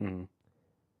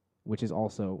 Which is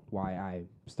also why I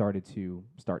started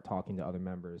talking to other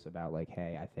members about, like,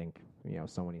 hey, I think,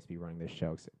 someone needs to be running this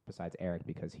show besides Eric,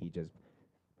 because he just,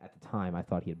 at the time, I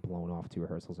thought he had blown off 2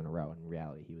 rehearsals in a row, and in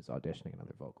reality, he was auditioning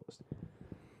another vocalist.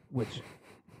 Which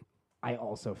I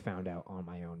also found out on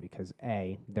my own because,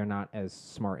 A, they're not as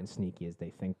smart and sneaky as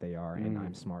they think they are, and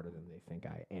I'm smarter than they think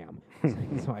I am.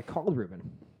 So I called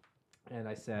Ruben, and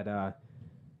I said, I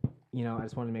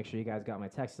just wanted to make sure you guys got my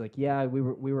text. He's like, yeah, we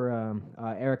were,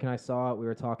 Eric and I saw it. We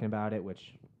were talking about it,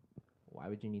 which, why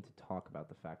would you need to talk about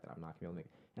the fact that I'm not going to be able to make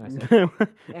it? And I said,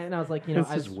 and I was like, this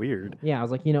is weird. Yeah, I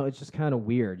was like, it's just kind of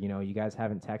weird. You guys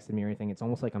haven't texted me or anything. It's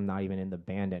almost like I'm not even in the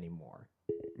band anymore.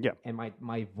 Yeah. And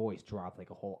my voice dropped like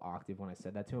a whole octave when I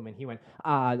said that to him, and he went,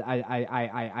 and I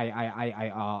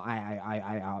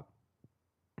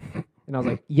was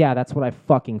like, yeah, that's what I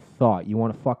fucking thought. You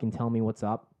want to fucking tell me what's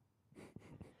up?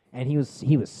 And he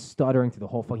was stuttering through the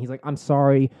whole fucking. He's like, I'm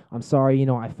sorry. I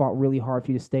fought really hard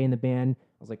for you to stay in the band.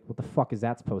 I was like, what the fuck is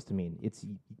that supposed to mean?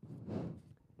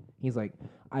 He's like,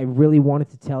 I really wanted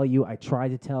to tell you. I tried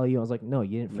to tell you. I was like, no,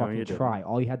 you didn't fucking try.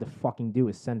 All you had to fucking do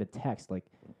is send a text. Like,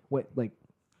 what? Like,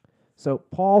 so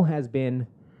Paul has been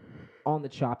on the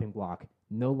chopping block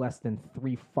no less than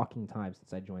 3 fucking times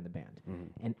since I joined the band.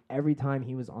 And every time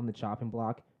he was on the chopping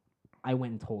block, I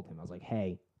went and told him. I was like,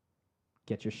 hey,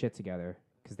 get your shit together,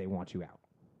 because they want you out.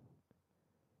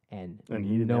 And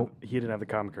he didn't have the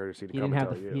common courtesy to come and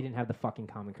tell you. He didn't have the fucking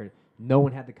common courtesy. No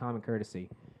one had the common courtesy.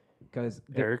 Because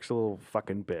Eric's a little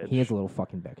fucking bitch. He is a little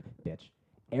fucking bitch.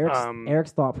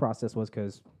 Eric's thought process was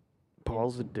because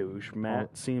Paul's a douche.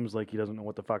 Matt seems like he doesn't know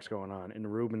what the fuck's going on.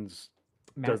 And Ruben's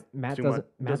Matt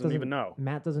doesn't even know.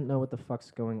 Matt doesn't know what the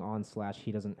fuck's going on. /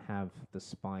 he doesn't have the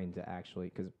spine to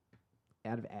actually, because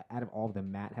out of all of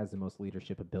them, Matt has the most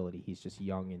leadership ability. He's just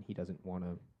young and he doesn't want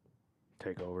to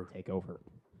take over.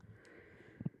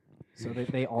 So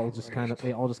they all just kind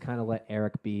of let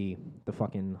Eric be the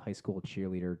fucking high school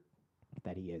cheerleader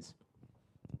that he is.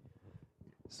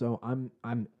 So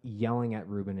I'm yelling at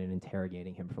Ruben and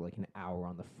interrogating him for like an hour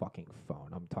on the fucking phone.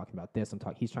 I'm talking about this.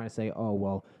 He's trying to say, oh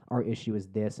well, our issue is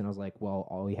this, and I was like, well,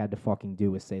 all he had to fucking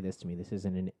do was say this to me. This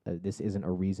isn't a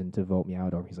reason to vote me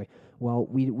out over. He's like, well,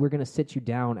 we're gonna sit you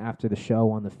down after the show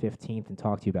on the 15th and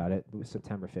talk to you about it. It was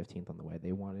September 15th on the way.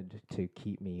 They wanted to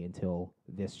keep me until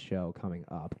this show coming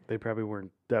up. They probably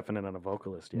weren't definite on a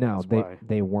vocalist yet. No,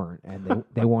 they weren't, and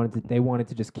they wanted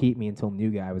to just keep me until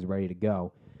new guy was ready to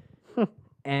go.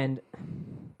 And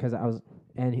because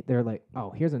they're like, oh,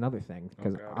 here's another thing,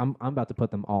 because I'm about to put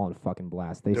them all on fucking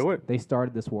blast. They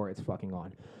started this war. It's fucking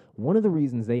on. One of the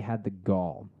reasons they had the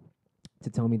gall to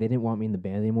tell me they didn't want me in the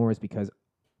band anymore is because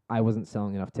I wasn't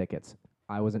selling enough tickets.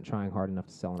 I wasn't trying hard enough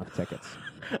to sell enough tickets.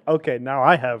 Okay, now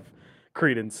I have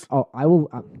credence. Oh, I will.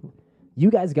 You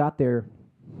guys got there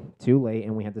too late,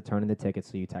 and we had to turn in the tickets,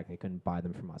 so you technically couldn't buy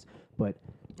them from us. But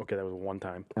Okay, that was one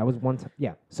time. that was one time.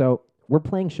 Yeah. So we're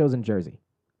playing shows in Jersey.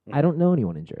 I don't know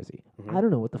anyone in Jersey. I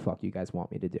don't know what the fuck you guys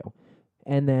want me to do.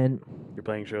 And then You're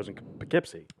playing shows in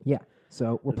Poughkeepsie. yeah,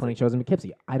 so we're playing shows in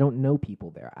Poughkeepsie. I don't know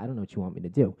people there. I don't know what you want me to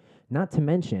do. Not to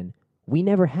mention, we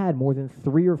never had more than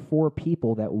 3 or 4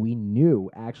 people that we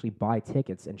knew actually buy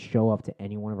tickets and show up to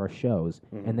any one of our shows,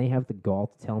 and they have the gall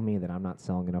to tell me that I'm not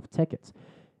selling enough tickets.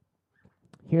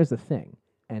 Here's the thing,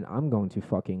 and I'm going to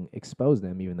fucking expose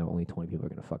them, even though only 20 people are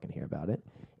going to fucking hear about it.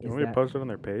 You want me to post it on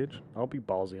their page? I'll be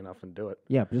ballsy enough and do it.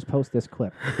 Yeah, just post this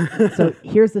clip. So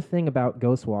here's the thing about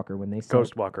Ghostwalker when they sell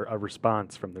Ghostwalker, a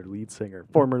response from their lead singer,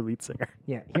 former lead singer.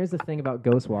 Yeah, here's the thing about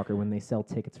Ghostwalker when they sell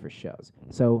tickets for shows.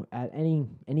 So at any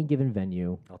given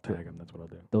venue, I'll tag them. That's what I'll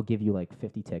do. they'll give you like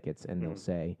 50 tickets, and they'll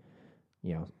say,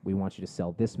 you know, we want you to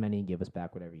sell this many, give us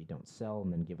back whatever you don't sell,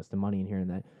 and then give us the money in here and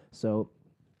that. So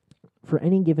for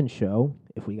any given show,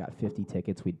 if we got 50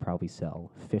 tickets, we'd probably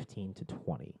sell 15 to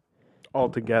 20.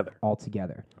 Altogether.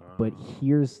 But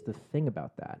here's the thing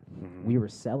about that. We were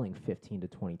selling 15 to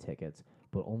 20 tickets,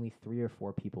 but only 3 or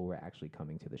 4 people were actually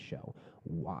coming to the show.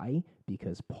 Why?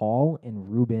 Because Paul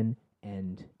and Ruben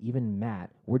and even Matt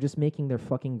were just making their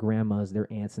fucking grandmas,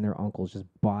 their aunts, and their uncles just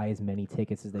buy as many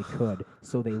tickets as they could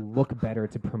so they look better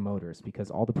to promoters,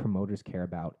 because all the promoters care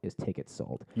about is tickets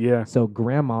sold. Yeah. So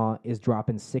grandma is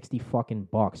dropping 60 fucking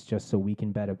bucks just so we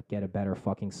can get a better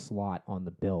fucking slot on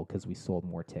the bill because we sold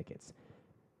more tickets.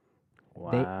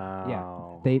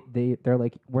 Wow. They're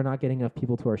like, we're not getting enough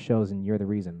people to our shows, and you're the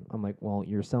reason. I'm like, well,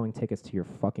 you're selling tickets to your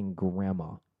fucking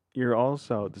grandma. You're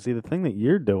also, see, the thing that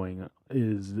you're doing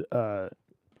is the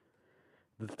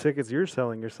tickets you're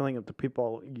selling them to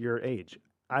people your age.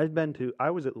 I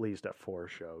was at least at 4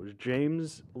 shows.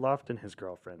 James Luft and his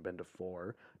girlfriend been to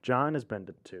 4. John has been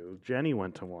to 2. Jenny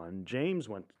went to 1. James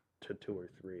went to 2 or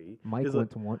 3. Mike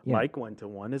went to 1. Yeah. Mike went to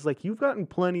 1. It's like, you've gotten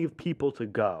plenty of people to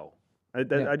go.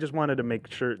 I just wanted to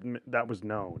make sure that was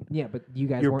known. Yeah, but you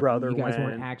guys Your weren't, brother you guys went,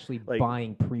 weren't actually like,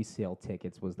 buying pre-sale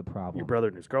tickets was the problem. Your brother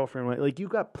and his girlfriend went. Like, you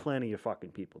got plenty of fucking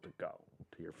people to go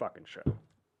to your fucking show.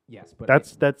 Yes, but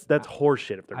that's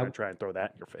horseshit if they're going to try and throw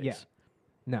that in your face. Yeah.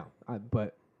 No,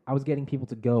 but I was getting people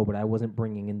to go, but I wasn't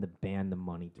bringing in the band the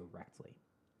money directly.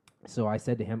 So I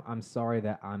said to him, I'm sorry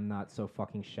that I'm not so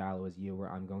fucking shallow as you, where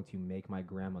I'm going to make my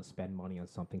grandma spend money on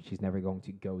something she's never going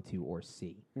to go to or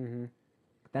see. Mm-hmm.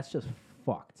 That's just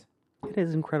fucked. It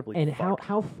is incredibly And fucked.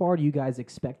 how far do you guys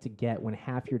expect to get when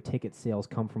half your ticket sales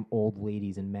come from old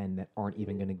ladies and men that aren't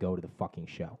even going to go to the fucking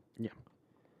show? Yeah.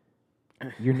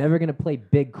 You're never going to play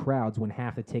big crowds when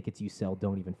half the tickets you sell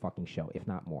don't even fucking show, if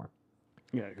not more.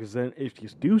 Yeah, because then if you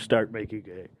do start making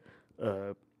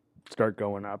start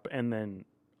going up, and then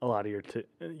a lot of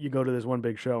you go to this one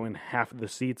big show and half of the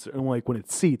seats, and like when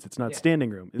it's seats, it's not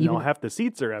standing room. And half the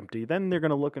seats are empty. Then they're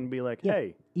gonna look and be like,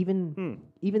 "Hey." Even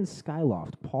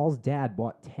Skyloft, Paul's dad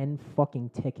bought 10 fucking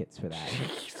tickets for that.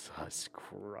 Jesus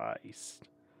Christ.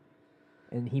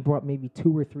 And he brought maybe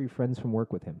 2 or 3 friends from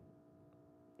work with him.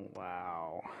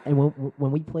 Wow. And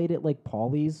when we played at like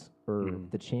Paulie's or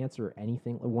the Chance or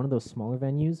anything, or one of those smaller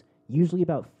venues, usually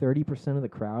about 30% of the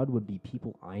crowd would be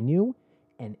people I knew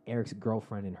and Eric's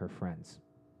girlfriend and her friends,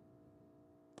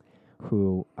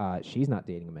 who she's not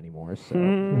dating him anymore, so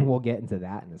we'll get into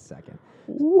that in a second.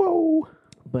 Whoa.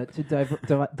 But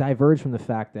to diverge from the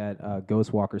fact that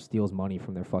Ghostwalker steals money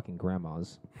from their fucking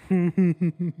grandmas,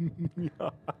 I'm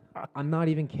not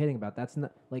even kidding about that's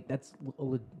not like it's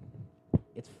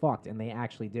fucked, and they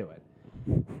actually do it.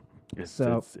 It's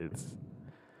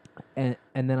and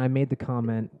then I made the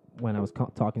comment when I was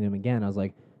talking to him again. I was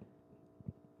like,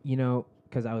 you know,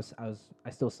 because I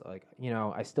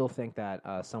still think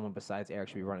that someone besides Eric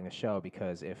should be running the show,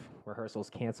 because if rehearsals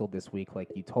canceled this week, like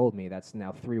you told me, that's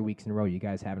now 3 weeks in a row you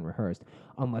guys haven't rehearsed,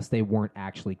 unless they weren't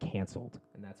actually canceled.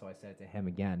 And that's how I said it to him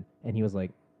again, and he was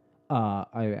like, and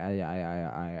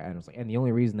I was like, and the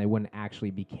only reason they wouldn't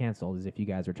actually be canceled is if you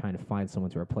guys are trying to find someone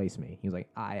to replace me. He was like,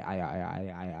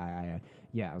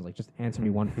 yeah. I was like, just answer me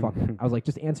one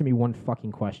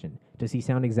fucking question. Does he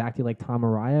sound exactly like Tom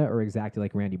Araya or exactly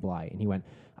like Randy Bly? And he went,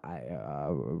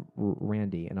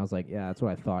 Randy. And I was like, yeah, that's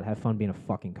what I thought. Have fun being a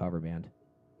fucking cover band.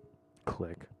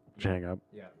 Click. Hang up.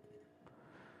 Yeah.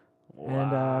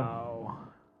 Wow.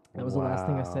 And that was the last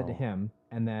thing I said to him.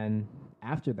 And then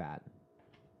after that,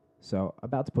 so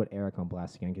about to put Eric on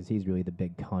blast again, because he's really the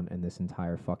big cunt in this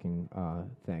entire fucking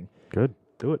thing. Good.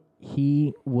 Do it.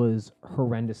 He was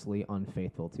horrendously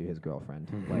unfaithful to his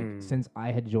girlfriend. Like, since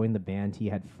I had joined the band, he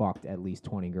had fucked at least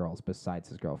 20 girls besides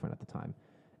his girlfriend at the time.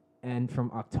 And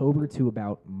from October to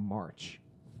about March,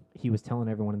 he was telling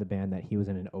everyone in the band that he was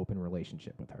in an open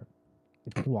relationship with her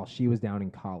while she was down in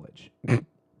college. And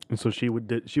so she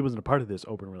wasn't a part of this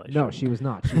open relationship. No, she was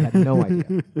not. She had no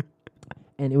idea.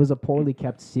 And it was a poorly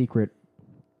kept secret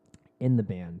in the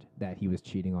band that he was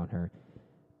cheating on her,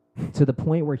 to the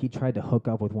point where he tried to hook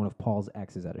up with one of Paul's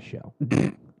exes at a show.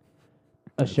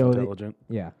 That's intelligent.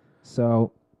 Yeah.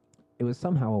 So it was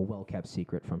somehow a well-kept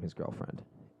secret from his girlfriend.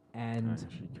 And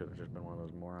She could have just been one of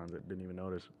those morons that didn't even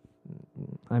notice.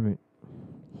 I mean,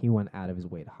 he went out of his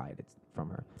way to hide it from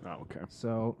her. Oh, okay.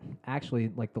 So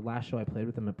actually, like, the last show I played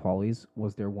with him at Paulie's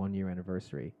was their 1-year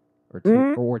anniversary,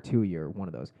 or 2-year, one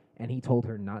of those. And he told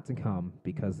her not to come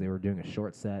because they were doing a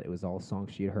short set. It was all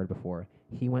songs she had heard before.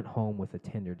 He went home with a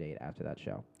Tinder date after that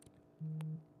show.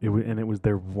 And it was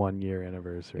their 1-year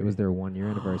anniversary. It was their 1-year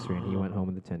anniversary, and he went home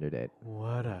with a Tinder date.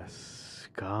 What a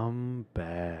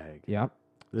scumbag. Yep.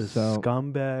 This So-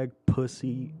 scumbag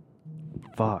pussy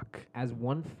fuck. As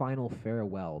one final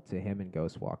farewell to him and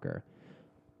Ghostwalker,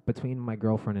 between my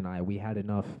girlfriend and I, we had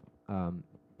enough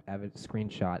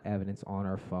screenshot evidence on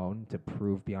our phone to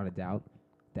prove beyond a doubt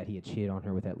that he had cheated on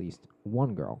her with at least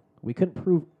one girl. We couldn't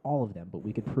prove all of them, but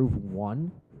we could prove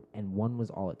one, and one was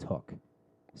all it took.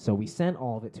 So we sent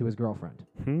all of it to his girlfriend.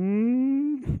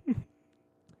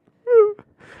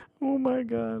 Oh my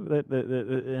god!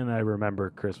 And I remember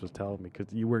Chris was telling me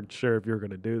because you weren't sure if you were going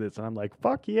to do this, and I'm like,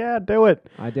 "Fuck yeah, do it!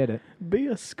 I did it. Be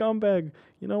a scumbag."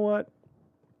 You know what?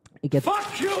 It gets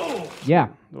Fuck you! yeah,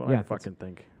 What yeah. I fucking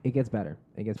think. It gets better.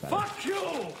 It gets better. Fuck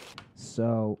you!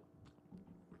 So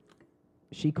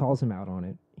she calls him out on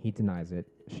it. He denies it.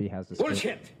 She has the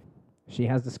Bullshit! She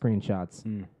has the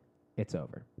screenshots. It's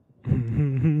over.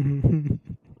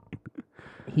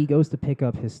 He goes to pick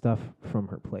up his stuff from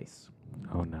her place.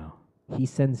 Oh no. He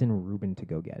sends in Ruben to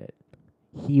go get it.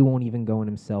 He won't even go in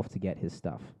himself to get his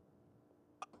stuff.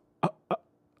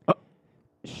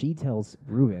 She tells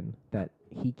Ruben that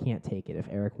he can't take it. If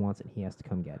Eric wants it, he has to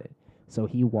come get it. So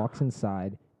he walks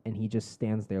inside, and he just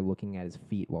stands there looking at his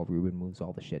feet while Ruben moves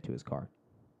all the shit to his car.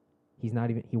 He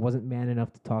wasn't man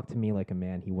enough to talk to me like a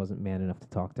man. He wasn't man enough to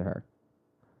talk to her.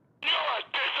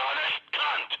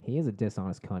 He is a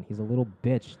dishonest cunt. He's a little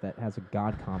bitch that has a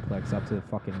god complex up to the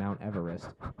fucking Mount Everest,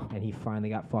 and he finally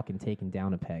got fucking taken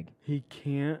down a peg. He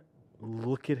can't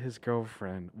look at his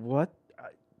girlfriend. What?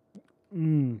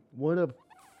 What a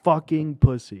fucking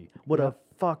pussy. What a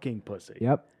fucking pussy.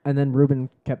 Yep. And then Ruben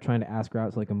kept trying to ask her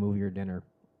out to like a movie or dinner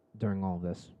during all of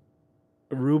this.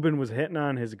 Ruben was hitting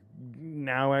on his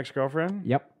now ex-girlfriend?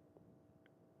 Yep.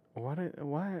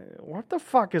 What the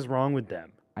fuck is wrong with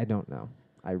them? I don't know.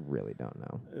 I really don't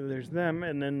know. There's them,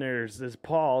 and then there's this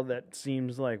Paul that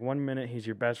seems like 1 minute he's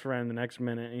your best friend, the next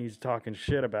minute he's talking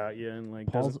shit about you, and like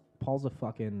Paul's a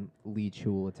fucking leech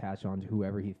who will attach on to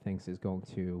whoever he thinks is going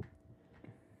to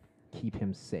keep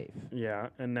him safe. Yeah,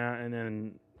 and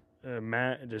then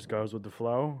Matt just goes with the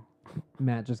flow.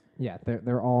 Matt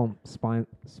they're all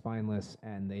spineless,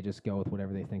 and they just go with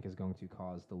whatever they think is going to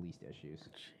cause the least issues.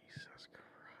 Jesus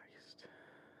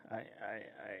Christ!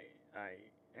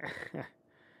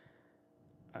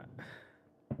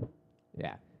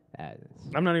 Yeah.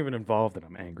 I'm not even involved, and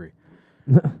I'm angry.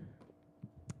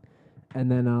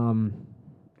 And then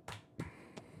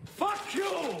Fuck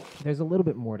you! there's a little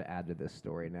bit more to add to this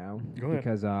story now. Go ahead.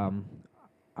 Because I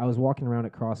was walking around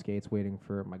at Cross Gates waiting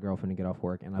for my girlfriend to get off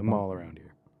work, and The mall around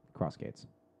here. Cross Gates.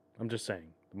 I'm just saying,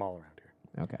 the mall around here.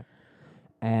 Okay.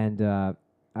 And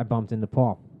I bumped into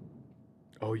Paul.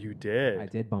 Oh, you did? I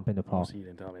did bump into Paul. Oh, so you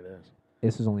didn't tell me this.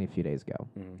 This was only a few days ago.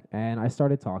 And I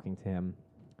started talking to him,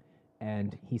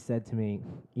 and he said to me,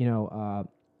 you know,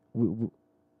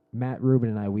 Matt, Ruben,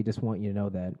 and I, we just want you to know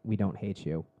that we don't hate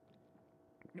you.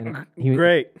 And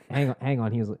Great. Hang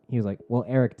on. He was like, well,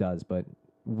 Eric does, but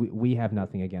we have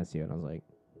nothing against you. And I was like,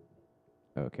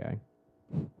 okay.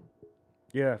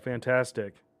 Yeah,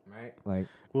 fantastic. Right. Like,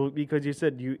 well, because you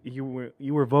said you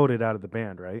were voted out of the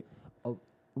band, right?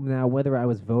 now, whether I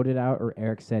was voted out or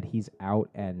Eric said he's out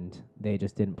and they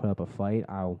just didn't put up a fight,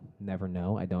 I'll never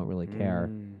know. I don't really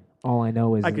care. All I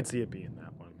know is I could see it being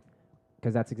that one.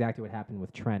 Because that's exactly what happened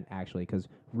with Trent, actually, because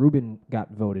Ruben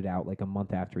got voted out like a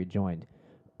month after he joined.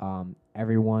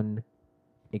 Everyone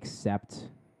except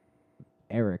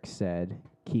Eric said,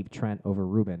 keep Trent over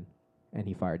Ruben, and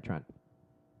he fired Trent.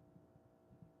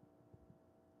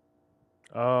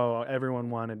 Oh, everyone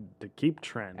wanted to keep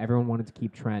Trent. Everyone wanted to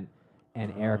keep Trent,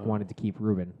 and Eric wanted to keep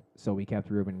Ruben, so we kept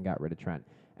Ruben and got rid of Trent.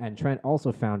 And Trent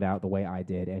also found out the way I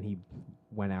did, and he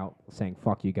went out saying,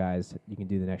 fuck you guys, you can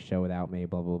do the next show without me,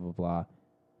 blah, blah, blah, blah.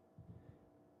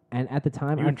 And at the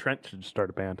time, You and Trent should start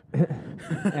a band.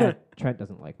 Trent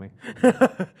doesn't like me.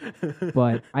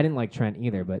 But I didn't like Trent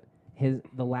either, but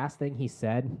the last thing he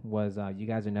said was, you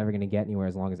guys are never going to get anywhere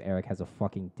as long as Eric has a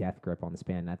fucking death grip on this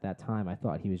band. And at that time, I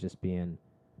thought he was just being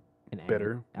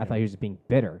bitter. I thought he was just being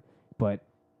bitter. But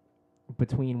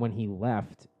between when he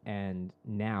left and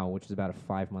now, which is about a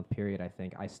 5-month period, I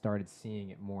think, I started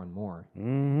seeing it more and more,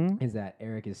 is that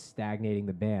Eric is stagnating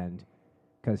the band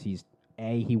because he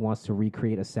wants to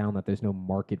recreate a sound that there's no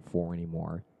market for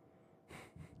anymore.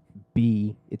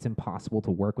 B, it's impossible to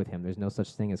work with him. There's no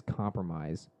such thing as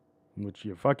compromise. Which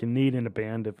you fucking need in a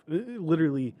band. If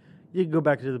literally, you can go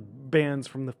back to the bands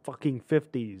from the fucking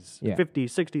 50s, 50s,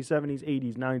 60s, 70s,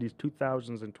 80s, 90s,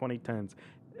 2000s, and 2010s.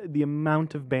 The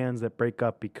amount of bands that break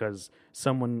up because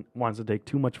someone wants to take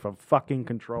too much of a fucking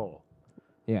control.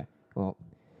 Yeah, well,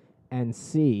 and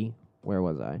C, where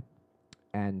was I?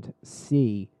 And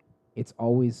C, it's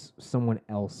always someone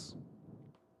else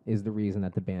is the reason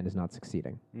that the band is not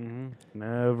succeeding.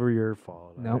 Never your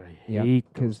fault. Nope. I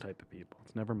hate those type of people.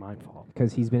 It's never my fault.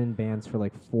 Because he's been in bands for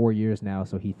like 4 years now,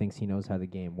 so he thinks he knows how the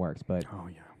game works. But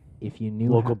if you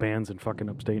knew local bands in fucking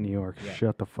upstate New York,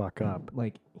 shut the fuck up.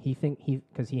 Like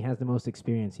because he has the most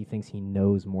experience, he thinks he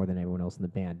knows more than everyone else in the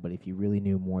band. But if you really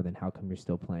knew more, then how come you're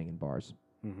still playing in bars?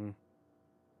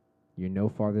 You're no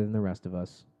farther than the rest of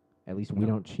us. At least we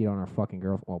don't cheat on our fucking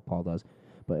girlfriend. Well, Paul does.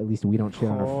 But at least we don't cheat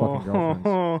on our fucking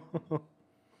girlfriends.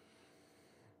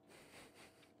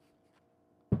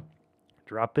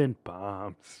 Dropping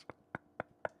bombs.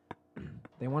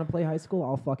 They want to play high school?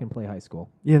 I'll fucking play high school.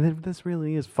 Yeah, this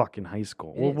really is fucking high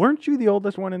school. Well, weren't you the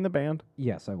oldest one in the band?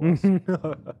 Yes, I was.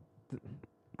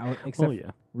 Except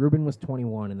Ruben was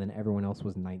 21, and then everyone else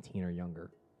was 19 or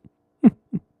younger.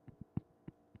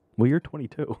 Well, you're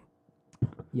 22.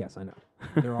 Yes, I know.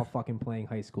 They're all fucking playing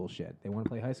high school shit. They want to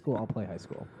play high school, I'll play high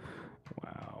school.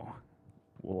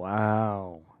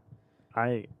 Wow.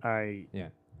 Yeah.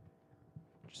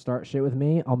 Start shit with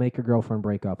me, I'll make your girlfriend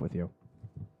break up with you.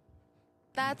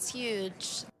 That's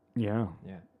huge. Yeah.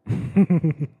 Yeah.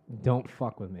 Don't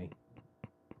fuck with me.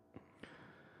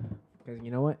 Because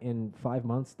you know what? In 5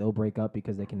 months, they'll break up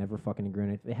because they can never fucking agree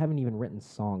on it. They haven't even written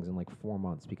songs in like 4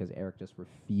 months because Eric just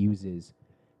refuses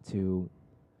to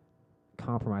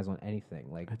compromise on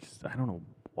anything. Like I don't know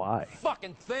why.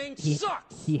 Fucking thing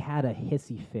sucks. He had a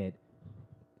hissy fit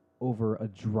over a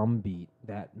drum beat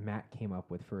that Matt came up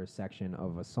with for a section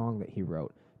of a song that he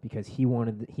wrote because he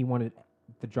wanted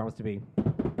the drums to be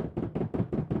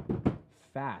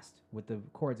fast with the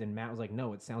chords, and Matt was like,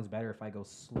 no, it sounds better if I go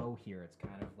slow here. It's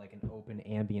kind of like an open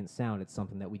ambient sound. It's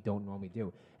something that we don't normally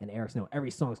do. And Eric's, no,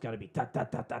 every song's got to be da da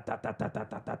da da da da da da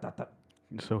da da da.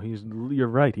 So you're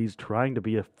right, he's trying to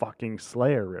be a fucking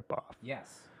Slayer ripoff.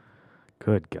 Yes.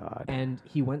 Good God. And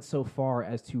he went so far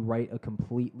as to write a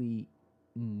completely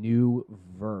new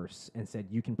verse and said,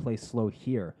 you can play slow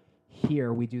here.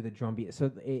 Here we do the drum beat.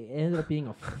 So it ended up being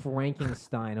a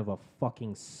Frankenstein of a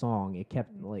fucking song.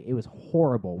 It was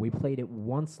horrible. We played it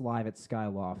once live at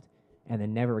Skyloft and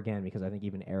then never again because I think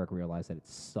even Eric realized that it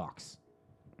sucks.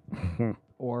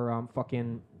 Or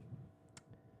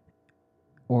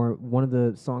or one of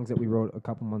the songs that we wrote a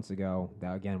couple months ago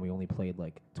that again we only played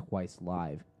like twice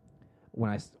live.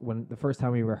 When the first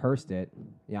time we rehearsed it,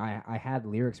 I had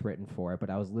lyrics written for it, but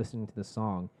I was listening to the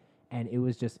song, and it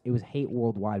was Hate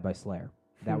Worldwide by Slayer.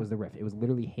 That was the riff. It was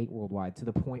literally Hate Worldwide to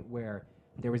the point where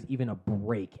there was even a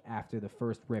break after the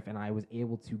first riff, and I was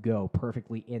able to go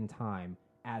perfectly in time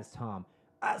as Tom.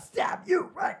 I'll stab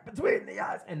you right between the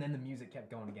eyes, and then the music kept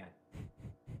going again.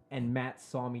 And Matt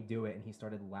saw me do it, and he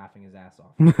started laughing his ass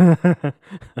off.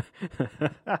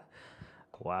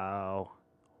 Wow.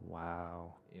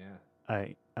 Yeah.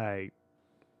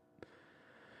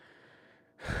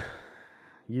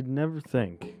 You'd never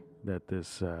think that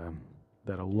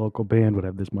that a local band would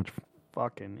have this much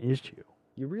fucking issue.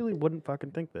 You really wouldn't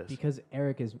fucking think this. Because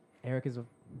Eric is a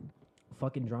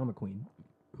fucking drama queen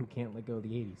who can't let go of the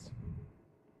 80s.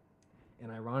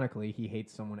 And ironically, he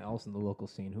hates someone else in the local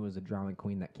scene who is a drama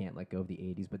queen that can't let go of the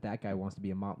 80s, but that guy wants to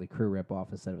be a Motley Crue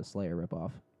ripoff instead of a Slayer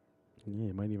ripoff.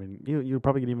 Yeah, you'd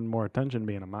probably get even more attention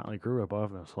being a Motley Crue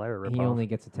ripoff than a Slayer ripoff. He only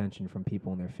gets attention from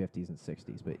people in their 50s and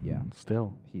 60s, but yeah.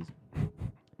 Still.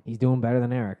 He's doing better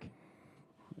than Eric.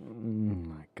 Oh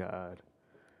my God.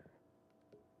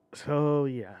 So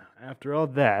yeah, after all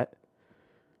that,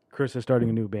 Chris is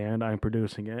starting a new band, I'm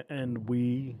producing it, and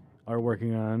we are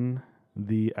working on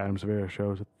the Adam Severa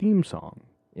Show's theme song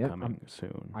coming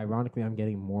soon. Ironically, I'm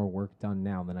getting more work done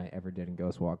now than I ever did in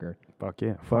Ghostwalker. Fuck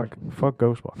yeah. Fuck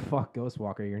Ghostwalker. Fuck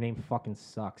Ghostwalker. Your name fucking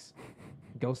sucks.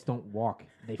 Ghosts don't walk;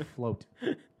 they float.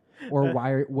 Or why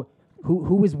are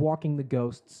who is walking the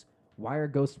ghosts? Why are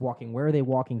ghosts walking? Where are they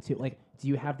walking to? Like, do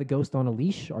you have the ghost on a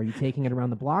leash? Are you taking it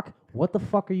around the block? What the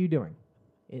fuck are you doing?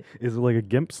 Is it like a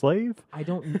gimp slave? I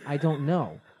don't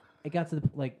know. It got to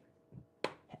the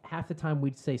half the time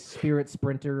we'd say spirit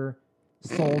sprinter,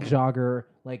 soul jogger.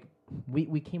 Like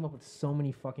we came up with so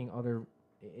many fucking other.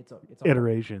 It's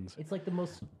Iterations. It's like the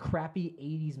most crappy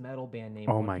 '80s metal band name.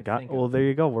 Oh my god! Well, there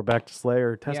you go. We're back to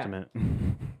Slayer Testament. Yeah.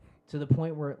 To the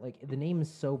point where like the name is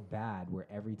so bad, where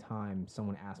every time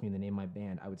someone asked me the name of my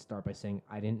band, I would start by saying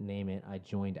I didn't name it. I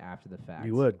joined after the fact.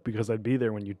 You would, because I'd be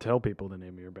there when you tell people the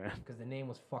name of your band. Because the name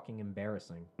was fucking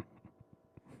embarrassing.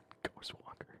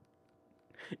 Ghostwalker.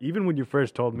 Even when you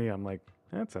first told me, I'm like,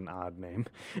 that's an odd name.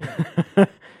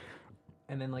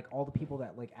 And then like all the people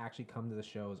that like actually come to the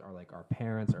shows are like our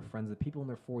parents, our friends, the people in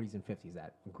their 40s and 50s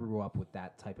that grew up with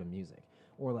that type of music,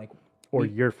 or like. Or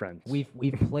your friends. We've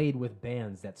played with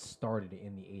bands that started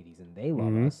in the 80s, and they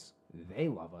love us. They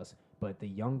love us, but the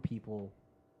young people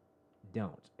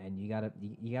don't. And you gotta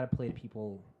play to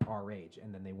people our age,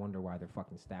 and then they wonder why they're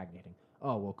fucking stagnating.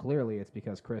 Oh, well, clearly it's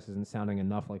because Chris isn't sounding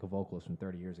enough like a vocalist from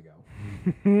 30 years ago.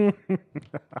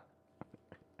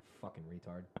 Fucking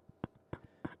retard.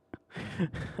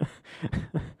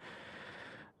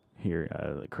 Here,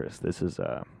 Chris, this is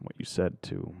what you said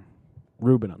to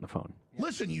Ruben on the phone.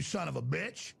 Listen, you son of a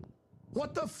bitch.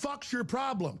 What the fuck's your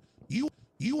problem? You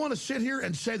want to sit here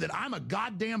and say that I'm a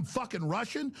goddamn fucking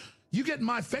Russian? You get in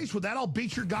my face with that, I'll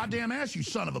beat your goddamn ass, you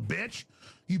son of a bitch.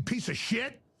 You piece of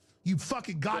shit. You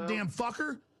fucking goddamn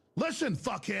fucker. Listen,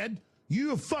 fuckhead.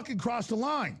 You have fucking crossed the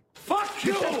line. Fuck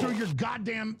you! Get that through your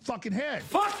goddamn fucking head.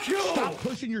 Fuck you! Stop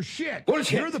pushing your shit.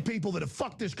 Bullshit. You're the people that have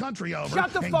fucked this country over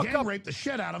Shut the and fuck gang up. raped the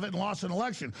shit out of it and lost an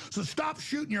election. So stop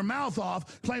shooting your mouth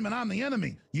off claiming I'm the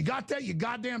enemy. You got that, you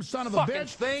goddamn son of a Fucking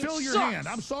bitch? thing Fill your sucks. hand.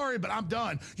 I'm sorry, but I'm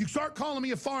done. You start calling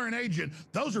me a foreign agent,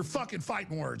 those are fucking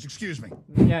fighting words. Excuse me.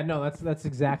 Yeah, no, that's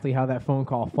exactly how that phone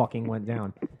call fucking went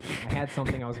down. I had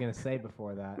something I was gonna say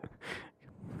before that.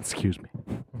 Excuse me.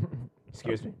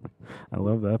 Excuse me. I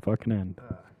love that fucking end.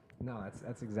 No,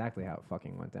 that's exactly how it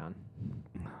fucking went down.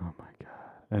 Oh my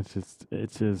god.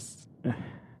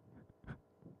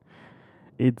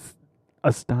 It's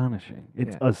astonishing.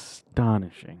 It's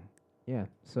astonishing. Yeah,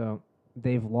 so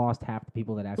they've lost half the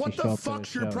people that actually What show the up to the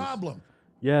fuck's your shows. problem?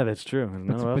 Yeah, that's true. None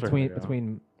of us are between gonna go.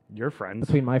 between your friends,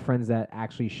 between my friends that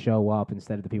actually show up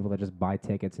instead of the people that just buy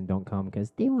tickets and don't come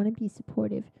because they want to be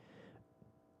supportive.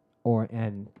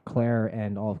 And Claire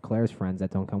and all of Claire's friends that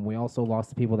don't come. We also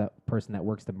lost the person that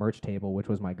works the merch table, which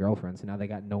was my girlfriend. So now they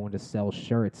got no one to sell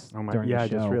shirts during the show. I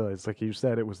just realized, like you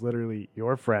said, it was literally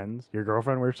your friends, your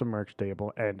girlfriend works the merch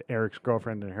table, and Eric's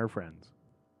girlfriend and her friends.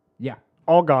 Yeah.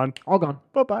 All gone. All gone.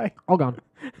 Bye-bye. All gone.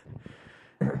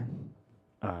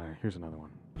 Here's another one.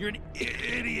 You're an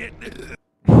idiot.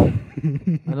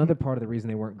 Another part of the reason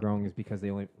they weren't growing is because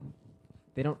none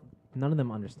of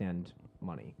them understand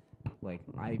money. Like,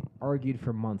 I argued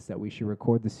for months that we should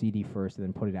record the CD first and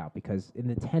then put it out, because in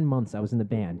the 10 months I was in the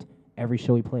band, every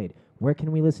show we played, where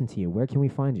can we listen to you? Where can we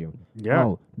find you? Yeah.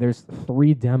 Oh, there's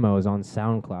 3 demos on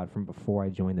SoundCloud from before I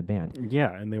joined the band.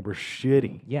 Yeah, and they were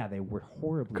shitty. Yeah, they were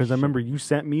horribly Because I remember you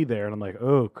sent me there, and I'm like,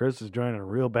 oh, Chris is joining a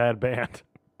real bad band.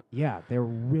 Yeah, they were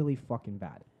really fucking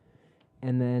bad.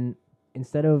 And then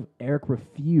instead of Eric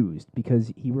refused,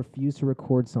 because he refused to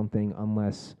record something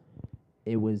unless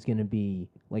it was going to be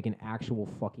like an actual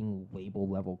fucking label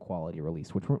level quality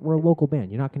release, which we're a local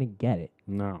band. You're not going to get it.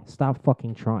 No. Stop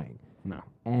fucking trying. No.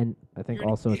 And I think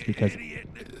also it's because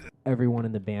everyone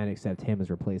in the band except him is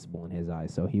replaceable in his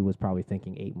eyes. So he was probably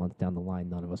thinking 8 months down the line,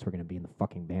 none of us were going to be in the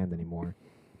fucking band anymore.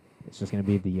 It's just going to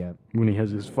be the... when he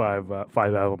has his 5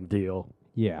 album deal.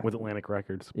 Yeah. With Atlantic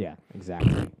Records. Yeah,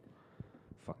 exactly.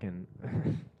 Fucking...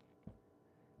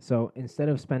 So instead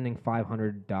of spending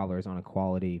 $500 on a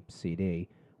quality CD,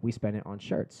 we spent it on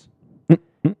shirts.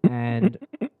 And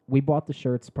we bought the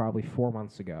shirts probably 4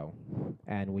 months ago,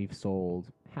 and we've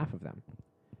sold half of them.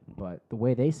 But the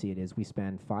way they see it is we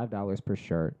spend $5 per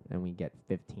shirt, and we get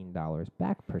 $15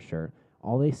 back per shirt.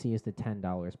 All they see is the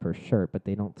 $10 per shirt, but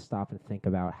they don't stop and think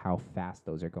about how fast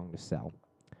those are going to sell.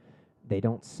 They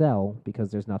don't sell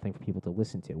because there's nothing for people to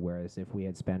listen to. Whereas if we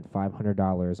had spent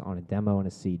 $500 on a demo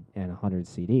and and 100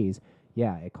 CDs,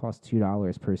 yeah, it costs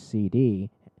 $2 per CD,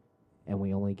 and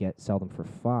we only sell them for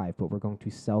 $5, but we're going to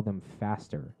sell them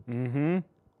faster. Mm-hmm.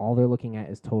 All they're looking at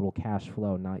is total cash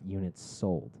flow, not units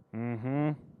sold.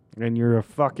 Mm-hmm. And you're a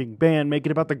fucking band. Make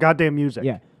it about the goddamn music.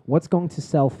 Yeah. What's going to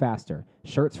sell faster?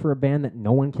 Shirts for a band that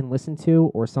no one can listen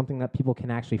to, or something that people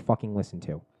can actually fucking listen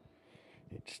to?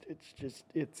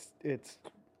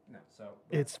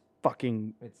 It's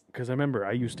fucking, because I remember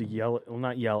I used to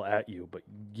not yell at you, but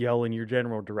yell in your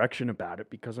general direction about it,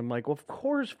 because I'm like, well, of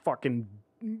course fucking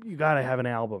you gotta have an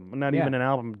album. Not even an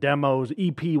album, demos,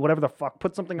 EP, whatever the fuck.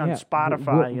 Put something on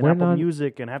Spotify and Apple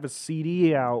Music and have a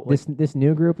CD out. This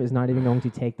new group is not even going to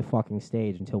take the fucking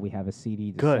stage until we have a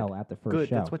CD to sell at the first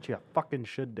show. That's what you fucking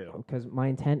should do. Because my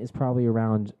intent is probably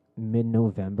around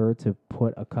mid-November to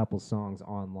put a couple songs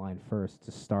online first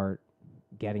to start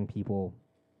getting people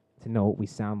to know what we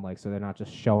sound like, so they're not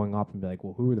just showing up and be like,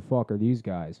 well, who the fuck are these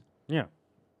guys? Yeah.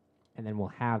 And then we'll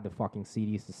have the fucking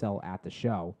CDs to sell at the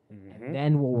show, and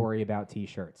then we'll worry about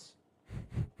T-shirts.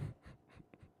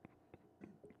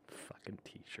 Fucking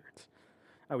T-shirts.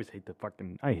 I always hate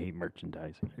I hate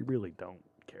merchandising. I really don't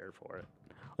care for it.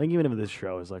 Like, even if this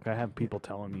show is like, I have people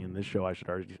telling me in this show I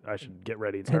should get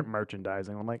ready and start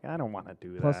merchandising. I'm like, I don't want to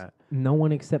do Plus, that. no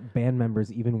one except band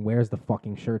members even wears the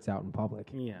fucking shirts out in public.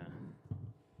 Yeah.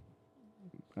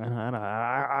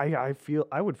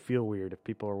 I would feel weird if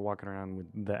people were walking around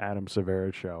with the Adam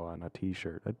Severa show on a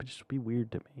T-shirt. That'd just be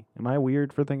weird to me. Am I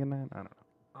weird for thinking that? I don't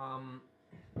know.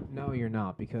 No, you're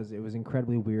not, because it was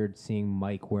incredibly weird seeing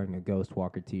Mike wearing a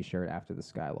Ghostwalker T-shirt after the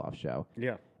Skyloft show.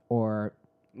 Yeah. Or,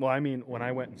 well, I mean, when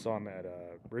I went and saw him at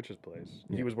Rich's place,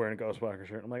 he was wearing a Ghostwalker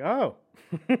shirt. I'm like, oh.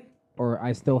 or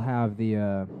I still have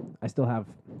the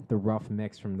rough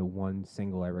mix from the one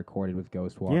single I recorded with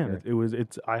Ghostwalker. Yeah,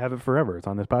 I have it forever. It's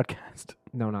on this podcast.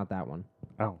 No, not that one.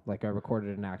 Oh. Like, I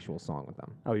recorded an actual song with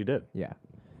them. Oh, you did? Yeah.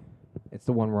 It's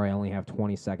the one where I only have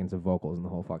 20 seconds of vocals in the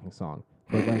whole fucking song.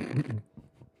 But, like,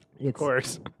 of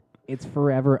course. It's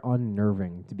forever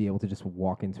unnerving to be able to just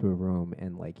walk into a room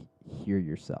and, like, hear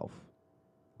yourself.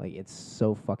 Like, it's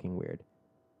so fucking weird.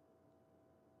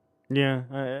 Yeah,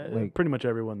 pretty much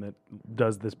everyone that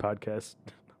does this podcast.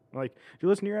 Like, if you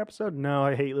listen to your episode, no,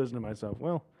 I hate listening to myself.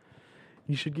 Well,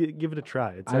 you should give it a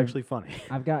try. It's actually funny.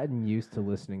 I've gotten used to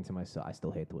listening to myself. I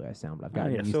still hate the way I sound, but I've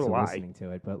gotten used to listening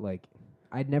to it. But, like,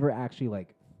 I'd never actually,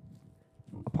 like,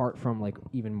 apart from, like,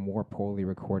 even more poorly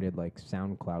recorded, like,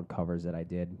 SoundCloud covers that I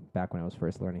did back when I was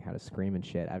first learning how to scream and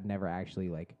shit, I've never actually,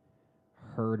 like,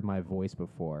 heard my voice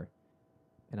before.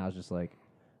 And I was just like...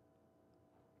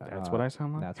 That's what I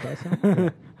sound like? That's what I sound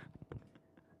like?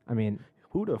 I mean...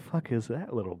 Who the fuck is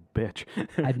that little bitch?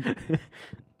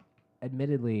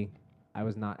 Admittedly, I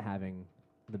was not having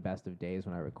the best of days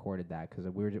when I recorded that, because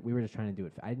we were just trying to do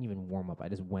it. I didn't even warm up. I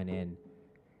just went in,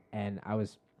 and I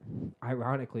was...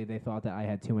 Ironically, they thought that I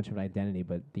had too much of an identity,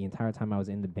 but the entire time I was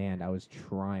in the band, I was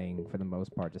trying, for the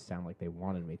most part, to sound like they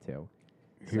wanted me to.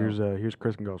 Here's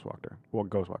Chris and Ghostwalker. Well,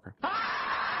 Ghostwalker.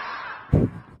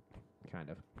 Kind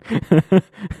of.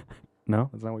 No?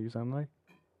 That's not what you sound like?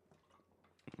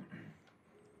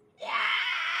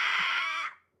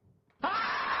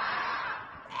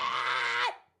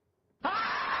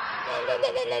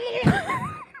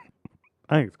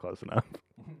 I think it's close enough.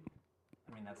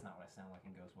 I mean, that's not what I sound like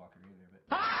in Ghostwalker either,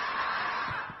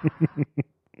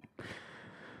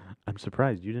 but... I'm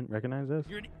surprised you didn't recognize this.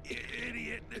 You're an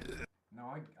idiot. No,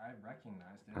 I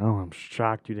recognized it. Oh, I'm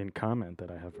shocked you didn't comment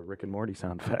that I have a Rick and Morty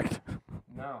sound effect.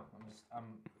 No, I'm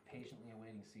patiently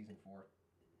awaiting season 4.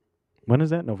 When is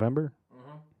that? November?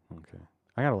 Mm-hmm. Okay.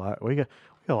 I got a lot. We got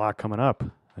a lot coming up.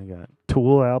 I got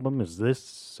Tool album. Is this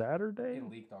Saturday? It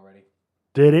leaked already.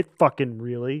 Did it fucking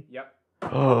really? Yep.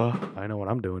 Oh, I know what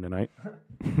I'm doing tonight.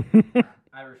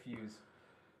 I refuse.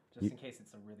 Just in case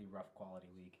it's a really rough quality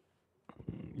leak.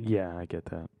 Yeah, I get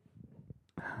that.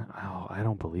 Oh, I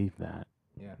don't believe that.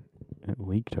 Yeah. It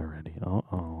leaked already.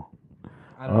 Uh-oh.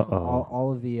 I don't know.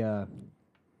 All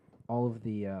of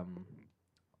the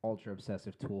ultra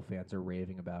obsessive Tool fans are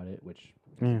raving about it, which...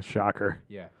 shocker.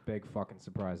 Yeah, big fucking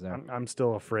surprise there. I'm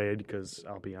still afraid because,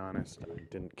 I'll be honest, I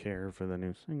didn't care for the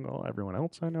new single. Everyone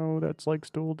else I know that's like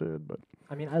Tool did, but...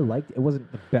 I mean, I liked it. It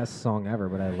wasn't the best song ever,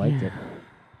 but I liked it.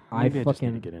 Maybe I just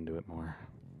need to get into it more.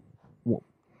 Well,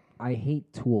 I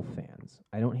hate Tool fans.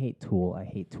 I don't hate Tool. I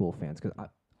hate Tool fans because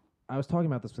I was talking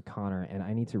about this with Connor, and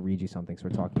I need to read you something. So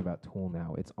we're talking about Tool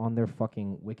now. It's on their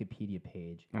fucking Wikipedia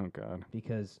page. Oh God!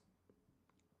 Because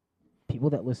people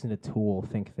that listen to Tool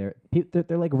think they're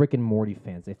like Rick and Morty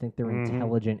fans. They think they're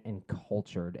intelligent and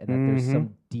cultured, and that there's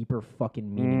some deeper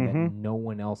fucking meaning that no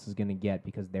one else is gonna get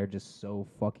because they're just so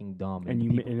fucking dumb. And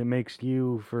it makes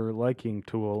you, for liking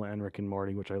Tool and Rick and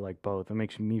Morty, which I like both, it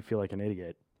makes me feel like an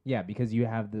idiot. Yeah, because you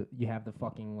have the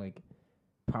fucking, like,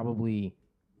 probably,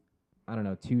 I don't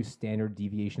know, 2 standard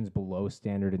deviations below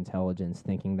standard intelligence,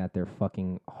 thinking that they're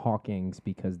fucking Hawkings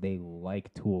because they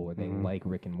like Tool or they like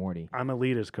Rick and Morty. I'm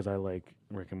elitist because I like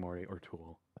Rick and Morty or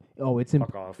Tool. Oh, it's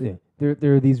fuck off. Yeah.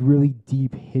 There are these really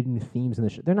deep hidden themes in the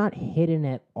show. They're not hidden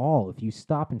at all. If you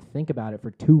stop and think about it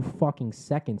for 2 fucking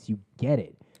seconds, you get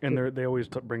it. And they always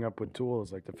bring up with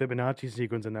tools like the Fibonacci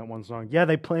sequence in that one song. Yeah,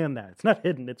 they planned that. It's not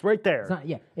hidden. It's right there. It's not.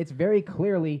 Yeah, it's very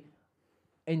clearly,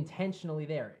 intentionally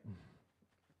there.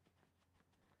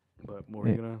 But what were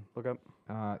you gonna look up?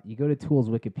 You go to Tool's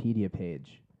Wikipedia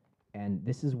page, and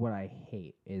this is what I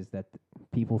hate: is that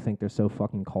people think they're so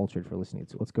fucking cultured for listening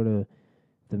to. Let's go to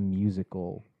the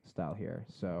musical style here.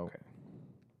 So,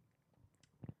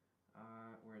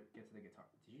 where it gets to the guitar.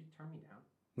 Did you turn me down?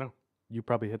 No, you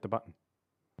probably hit the button.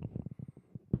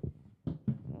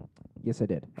 Yes, I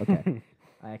did. Okay.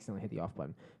 I accidentally hit the off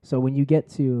button. So when you get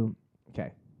to...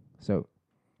 Okay. So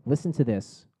listen to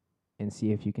this and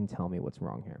see if you can tell me what's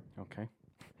wrong here. Okay.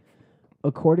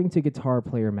 According to Guitar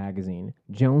Player magazine,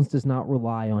 Jones does not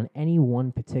rely on any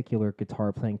one particular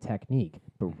guitar playing technique,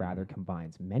 but rather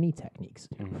combines many techniques.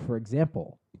 For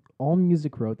example,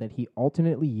 AllMusic wrote that he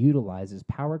alternately utilizes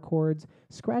power chords,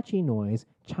 scratchy noise,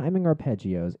 chiming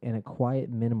arpeggios, and a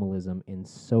quiet minimalism in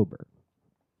Sober.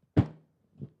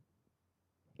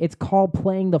 It's called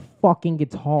playing the fucking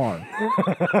guitar.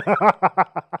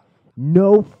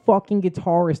 No fucking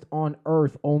guitarist on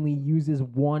earth only uses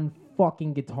one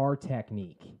fucking guitar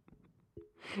technique.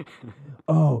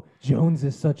 Oh, Jones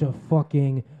is such a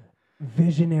fucking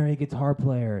visionary guitar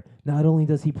player. Not only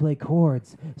does he play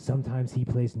chords, sometimes he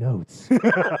plays notes.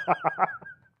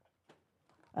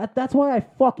 That's why I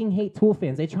fucking hate Tool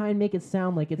fans. They try and make it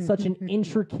sound like it's such an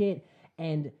intricate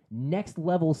and next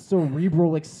level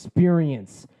cerebral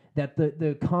experience that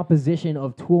the composition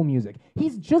of Tool music.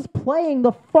 He's just playing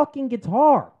the fucking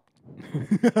guitar.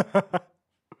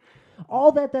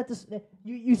 All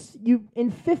you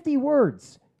in 50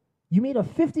 words, you made a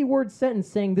 50-word sentence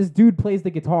saying this dude plays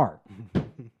the guitar.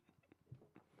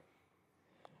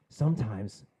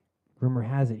 Sometimes, rumor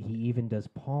has it, he even does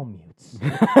palm mutes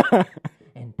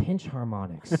and pinch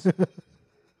harmonics.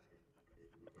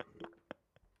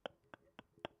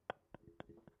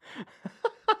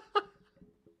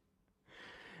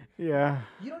 Yeah.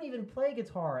 You don't even play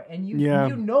guitar, and you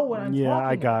know what I'm talking about. Yeah,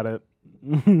 I got it.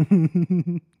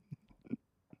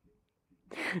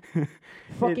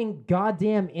 Fucking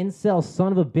goddamn incel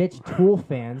son of a bitch Tool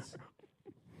fans.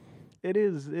 It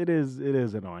is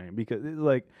annoying because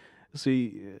the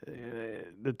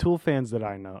Tool fans that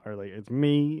I know are like, it's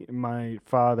me, my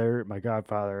father, my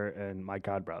godfather, and my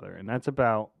godbrother, and that's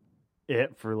about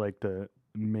it for like the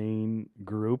main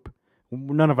group.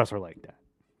 None of us are like that.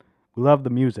 We love the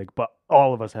music, but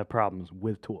all of us have problems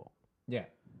with Tool. Yeah.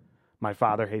 My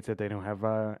father hates that they don't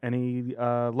have any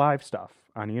live stuff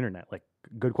on the internet, like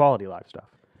good quality live stuff.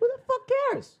 Who the fuck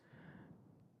cares?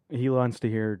 He wants to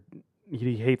hear.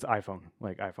 He hates iPhone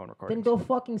recordings. Then go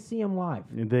fucking see him live.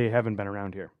 They haven't been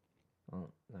around here. Oh,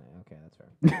 okay, that's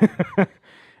fair.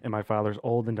 And my father's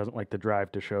old and doesn't like to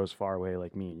drive to shows far away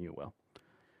like me and you will.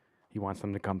 He wants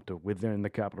them to come to within the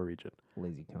capital region.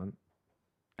 Lazy cunt.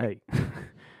 Hey.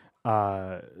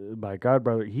 My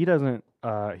godbrother, he doesn't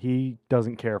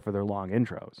care for their long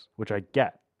intros, which I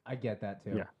get. I get that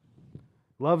too. Yeah.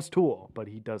 Loves Tool, but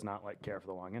he does not care for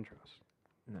the long intros.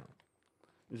 No.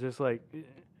 It's just like,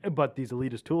 but these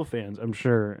elitist Tool fans, I'm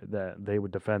sure that they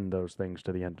would defend those things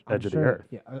to the edge of the earth.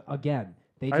 Yeah. Again,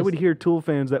 I would hear Tool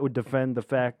fans that would defend the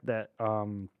fact that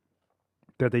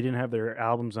that they didn't have their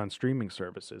albums on streaming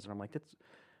services, and I'm like, that's.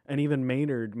 And even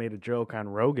Maynard made a joke on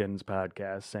Rogan's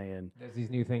podcast saying... There's these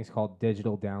new things called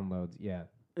digital downloads, yeah.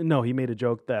 No, he made a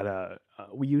joke that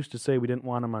we used to say we didn't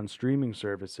want them on streaming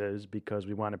services because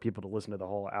we wanted people to listen to the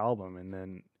whole album and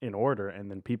then in order. And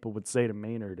then people would say to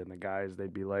Maynard and the guys,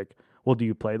 they'd be like, well, do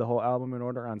you play the whole album in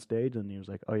order on stage? And he was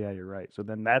like, oh, yeah, you're right. So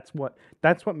then that's what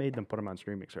made them put them on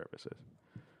streaming services.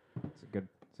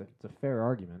 It's a fair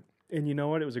argument. And you know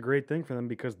what? It was a great thing for them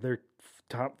because their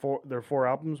four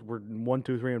albums were 1,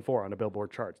 2, 3, and 4 on the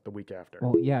Billboard charts the week after.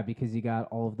 Well, yeah, because you got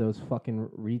all of those fucking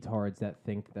retards that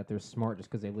think that they're smart just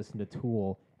because they listen to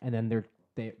Tool, and then their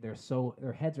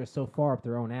heads are so far up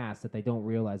their own ass that they don't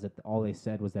realize that all they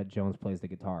said was that Jones plays the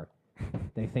guitar.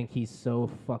 They think he's so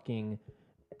fucking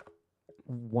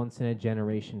once in a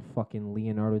generation fucking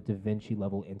Leonardo da Vinci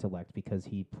level intellect because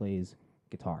he plays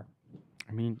guitar.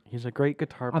 I mean, he's a great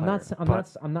guitar player.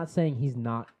 I'm not saying he's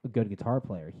not a good guitar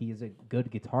player. He is a good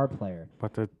guitar player.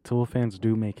 But the Tool fans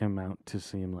do make him out to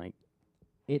seem like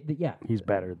he's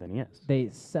better than he is. They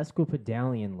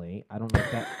sesquipedalianly. I don't know if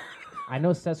that. I know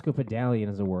sesquipedalian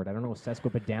is a word. I don't know if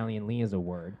sesquipedalianly is a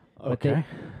word. Okay.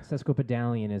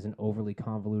 Sesquipedalian is an overly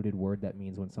convoluted word that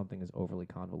means when something is overly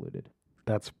convoluted.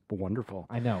 That's wonderful.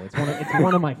 I know it's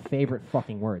one of my favorite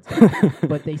fucking words.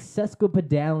 But they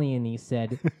sesquipedalian. He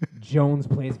said Jones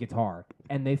plays guitar,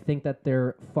 and they think that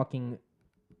they're fucking.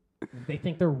 They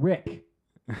think they're Rick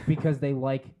because they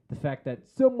like the fact that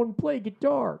someone play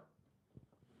guitar.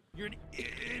 You're an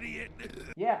idiot.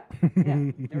 Yeah.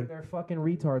 They're fucking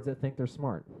retards that think they're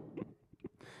smart.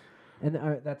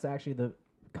 And that's actually the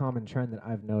common trend that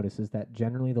I've noticed is that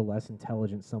generally the less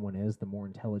intelligent someone is, the more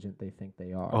intelligent they think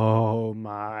they are. Oh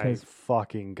my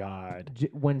fucking god!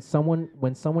 When someone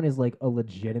is like a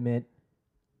legitimate,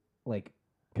 like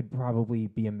could probably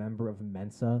be a member of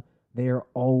Mensa, they are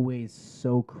always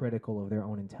so critical of their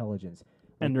own intelligence.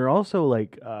 And they're also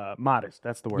like modest.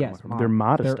 That's the word. Yes, they're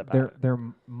modest about it. They're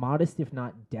modest, if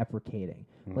not deprecating.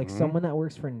 Like someone that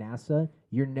works for NASA,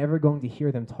 you're never going to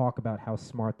hear them talk about how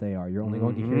smart they are. You're only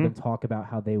going to hear them talk about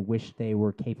how they wish they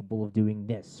were capable of doing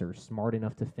this or smart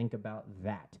enough to think about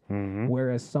that.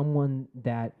 Whereas someone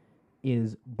that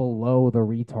is below the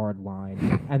retard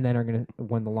line and then are going to,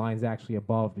 when the line's actually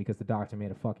above because the doctor made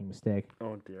a fucking mistake.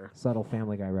 Oh, dear. Subtle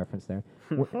Family Guy reference there.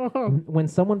 When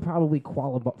someone probably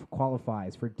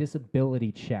qualifies for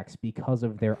disability checks because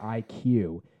of their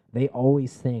IQ, they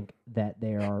always think that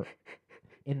they are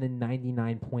in the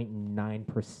 99.9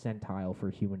 percentile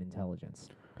for human intelligence.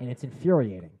 And it's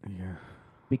infuriating. Yeah.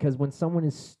 Because when someone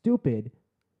is stupid,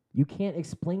 you can't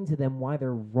explain to them why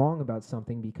they're wrong about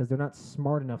something because they're not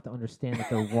smart enough to understand that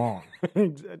they're wrong.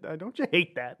 Don't you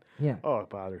hate that? Yeah. Oh, it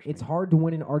bothers me. It's hard to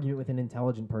win an argument with an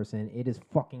intelligent person. It is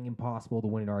fucking impossible to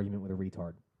win an argument with a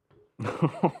retard.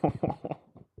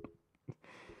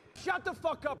 Shut the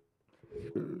fuck up.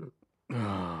 Oh,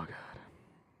 God.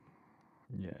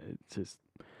 Yeah, it's just...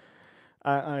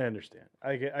 I understand.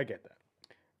 I get that.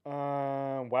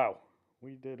 Wow.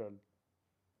 We did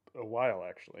a while,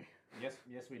 actually. Yes,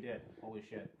 we did. Holy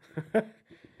shit.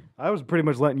 I was pretty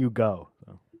much letting you go.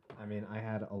 So. I mean, I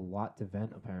had a lot to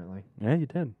vent, apparently. Yeah, you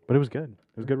did. But it was good.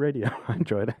 It was good radio. I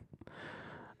enjoyed it.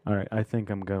 All right, I think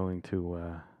I'm going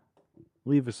to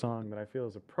leave a song that I feel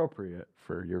is appropriate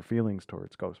for your feelings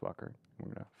towards Ghostwalker. We're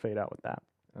going to fade out with that.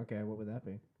 Okay, what would that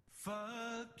be?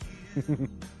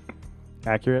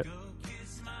 Accurate?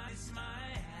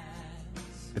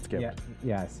 It's good.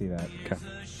 Yeah, I see that. Okay.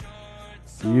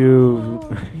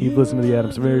 You've listened to the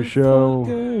Adam Severi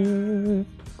Show.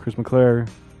 Chris McClure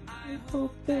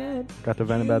got to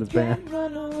vent about his band.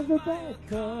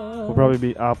 I'll probably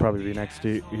be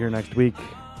here next week.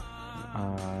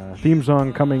 Theme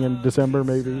song coming in December,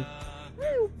 maybe.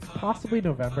 Possibly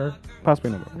November.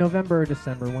 November or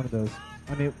December, one of those.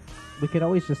 I mean, we could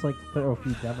always just like throw a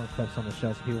few demo clips on the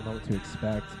show so people know what to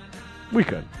expect. We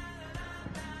could.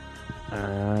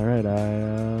 All right,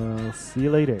 I'll see you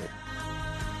later.